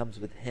that's what comes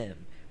with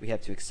him. We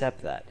have to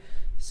accept that.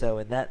 So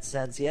in that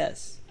sense,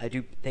 yes, I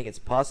do think it's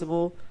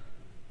possible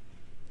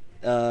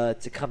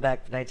to come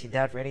back 19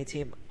 down for any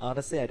team.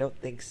 Honestly, I don't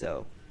think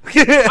so.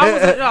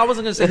 I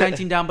wasn't gonna say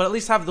 19 down, but at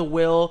least have the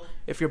will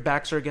if your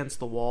backs are against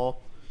the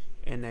wall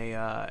in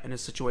a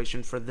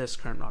situation for this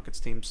current Rockets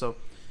team. So,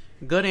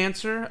 good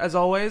answer as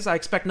always. I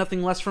expect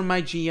nothing less from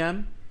my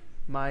GM,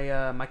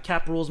 my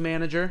cap rules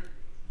manager.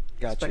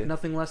 Gotcha. Expect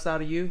nothing less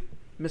out of you,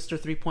 Mr.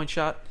 3-point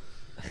shot.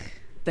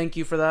 Thank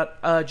you for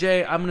that,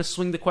 Jay. I'm gonna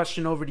swing the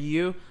question over to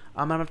you.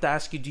 I'm gonna have to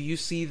ask you: do you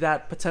see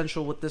that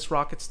potential with this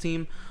Rockets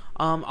team?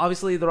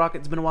 Obviously,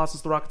 it's been a while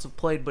since the Rockets have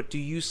played, but do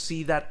you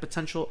see that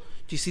potential?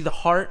 Do you see the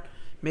heart,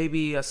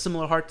 maybe a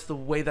similar heart to the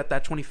way that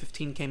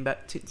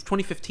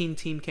 2015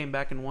 team came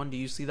back and won? Do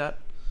you see that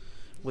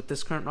with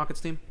this current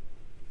Rockets team?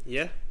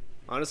 Yeah.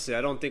 Honestly,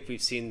 I don't think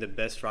we've seen the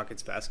best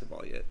Rockets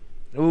basketball yet.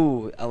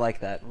 Ooh, I like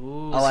that.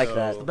 Ooh, I like so-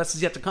 that. The best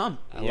is yet to come.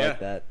 I like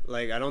that.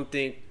 Like, I don't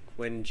think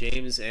when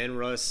James and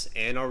Russ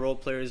and our role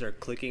players are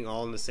clicking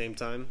all in the same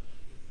time,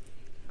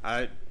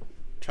 I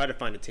try to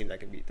find a team that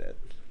can beat that.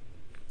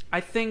 I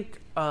think,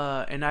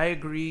 and I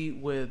agree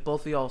with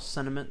both of y'all's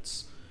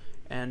sentiments,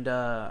 and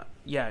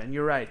yeah, and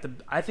you're right.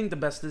 I think the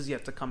best is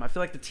yet to come. I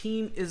feel like the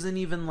team isn't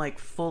even like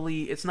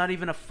fully. It's not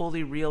even a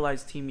fully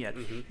realized team yet.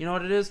 You know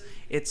what it is?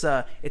 It's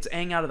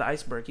Aang out of the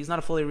iceberg. He's not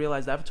a fully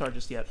realized Avatar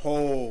just yet.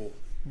 Oh,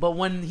 But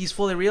when he's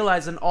fully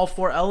realized and all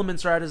 4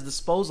 elements are at his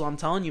disposal, I'm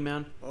telling you,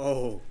 man,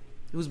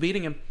 who's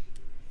beating him?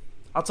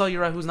 I'll tell you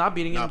right who's not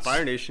beating him. not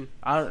Fire Nation.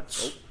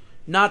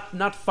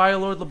 Not Fire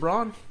Lord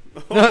LeBron.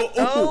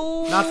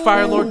 Oh, Not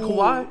Fire Lord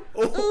Kawhi.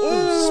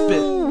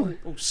 Spit.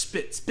 Oh,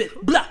 spit.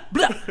 Blah,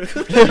 blah.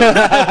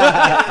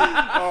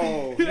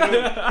 Oh,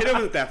 hit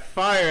him with that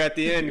fire at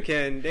the end,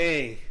 Ken.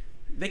 Dang.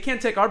 They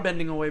can't take our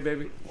bending away,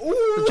 baby.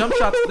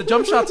 The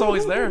jump shot's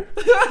always there.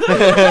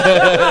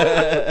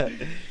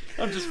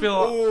 I'm just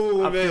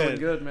feeling feeling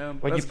good, man.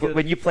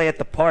 when you play at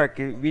the park,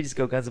 we just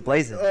go guns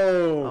blazing.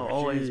 Oh,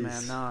 always,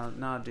 man.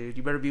 Nah, dude.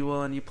 You better be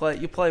willing. You play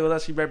with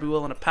us. You better be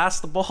willing to pass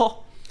the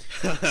ball,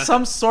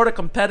 some sort of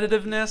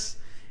competitiveness,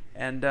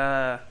 and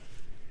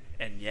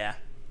yeah,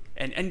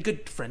 and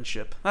good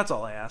friendship. That's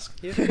all I ask.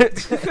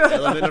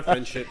 Element of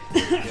friendship.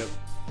 Yep.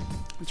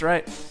 That's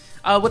right.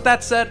 With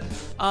that said,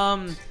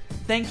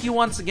 thank you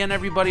once again,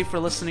 everybody, for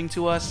listening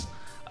to us.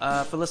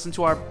 For listening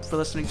to our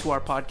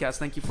podcast.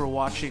 Thank you for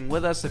watching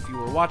with us. If you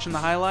were watching the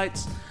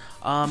highlights,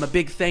 a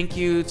big thank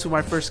you to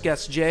my first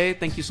guest, Jay.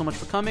 Thank you so much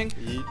for coming.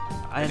 And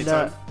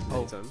Anytime.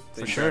 for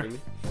Thanks sure, having me.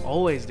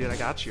 always, dude. I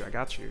got you.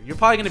 You're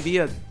probably gonna be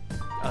a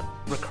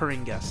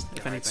recurring guest,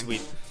 if anything.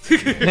 Sweet.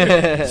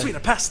 Sweet. I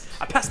passed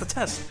the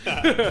test.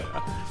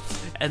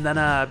 And then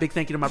a big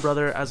thank you to my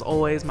brother, as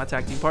always, my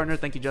tag team partner.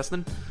 Thank you,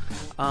 Justin.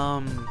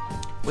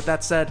 With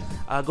that said,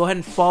 go ahead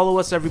and follow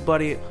us,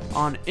 everybody,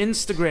 on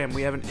Instagram.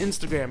 We have an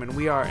Instagram, and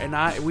we are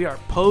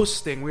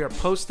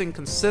posting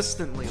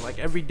consistently. Like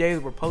every day,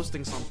 we're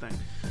posting something.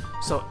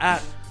 So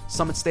at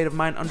Summit State of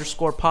Mind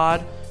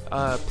 _pod,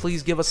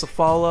 please give us a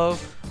follow.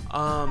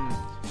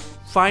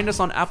 Find us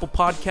on Apple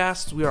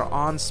Podcasts. We are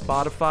on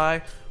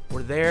Spotify.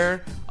 We're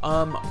there.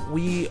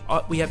 We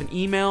have an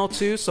email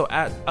too. So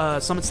at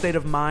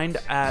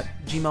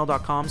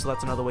summitstateofmind@gmail.com. So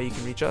that's another way you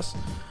can reach us.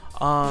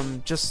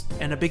 And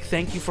a big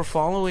thank you for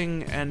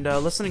following and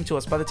listening to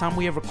us. By the time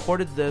we have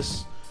recorded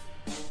this,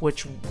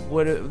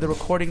 the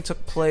recording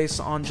took place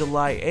on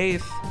July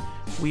 8th,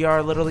 we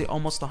are literally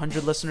almost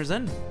 100 listeners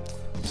in.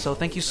 So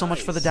thank you so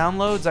much for the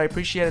downloads. I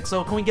appreciate it.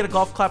 So can we get a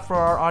golf clap for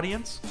our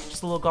audience?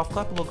 Just a little golf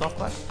clap.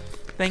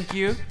 Thank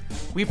you.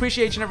 We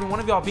appreciate each and every one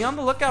of y'all. Be on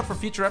the lookout for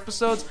future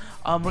episodes.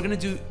 We're going to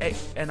do,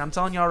 and I'm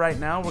telling y'all right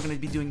now, we're going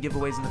to be doing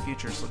giveaways in the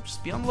future. So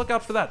just be on the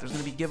lookout for that. There's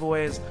going to be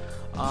giveaways.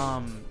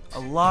 A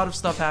lot of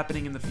stuff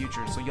happening in the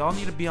future. So y'all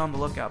need to be on the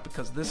lookout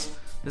because this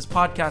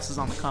podcast is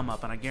on the come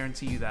up, and I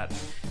guarantee you that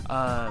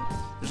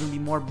there's going to be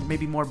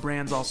maybe more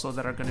brands also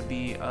that are going to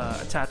be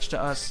attached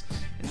to us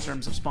in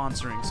terms of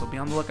sponsoring. So be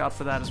on the lookout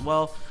for that as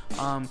well.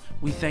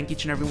 We thank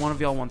each and every one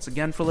of y'all once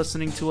again for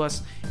listening to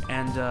us.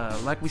 And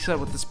like we said,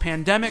 with this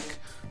pandemic,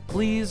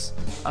 please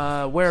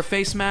wear a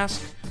face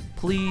mask.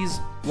 Please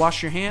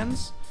wash your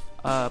hands.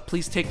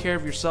 Please take care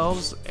of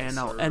yourselves. And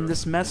I'll end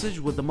this message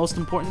with the most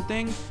important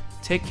thing.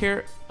 Take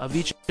care of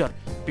each other.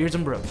 Beards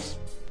and Bros.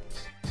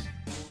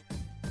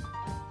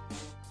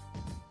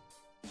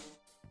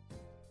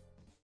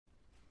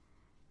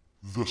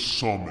 The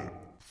Summit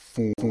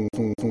for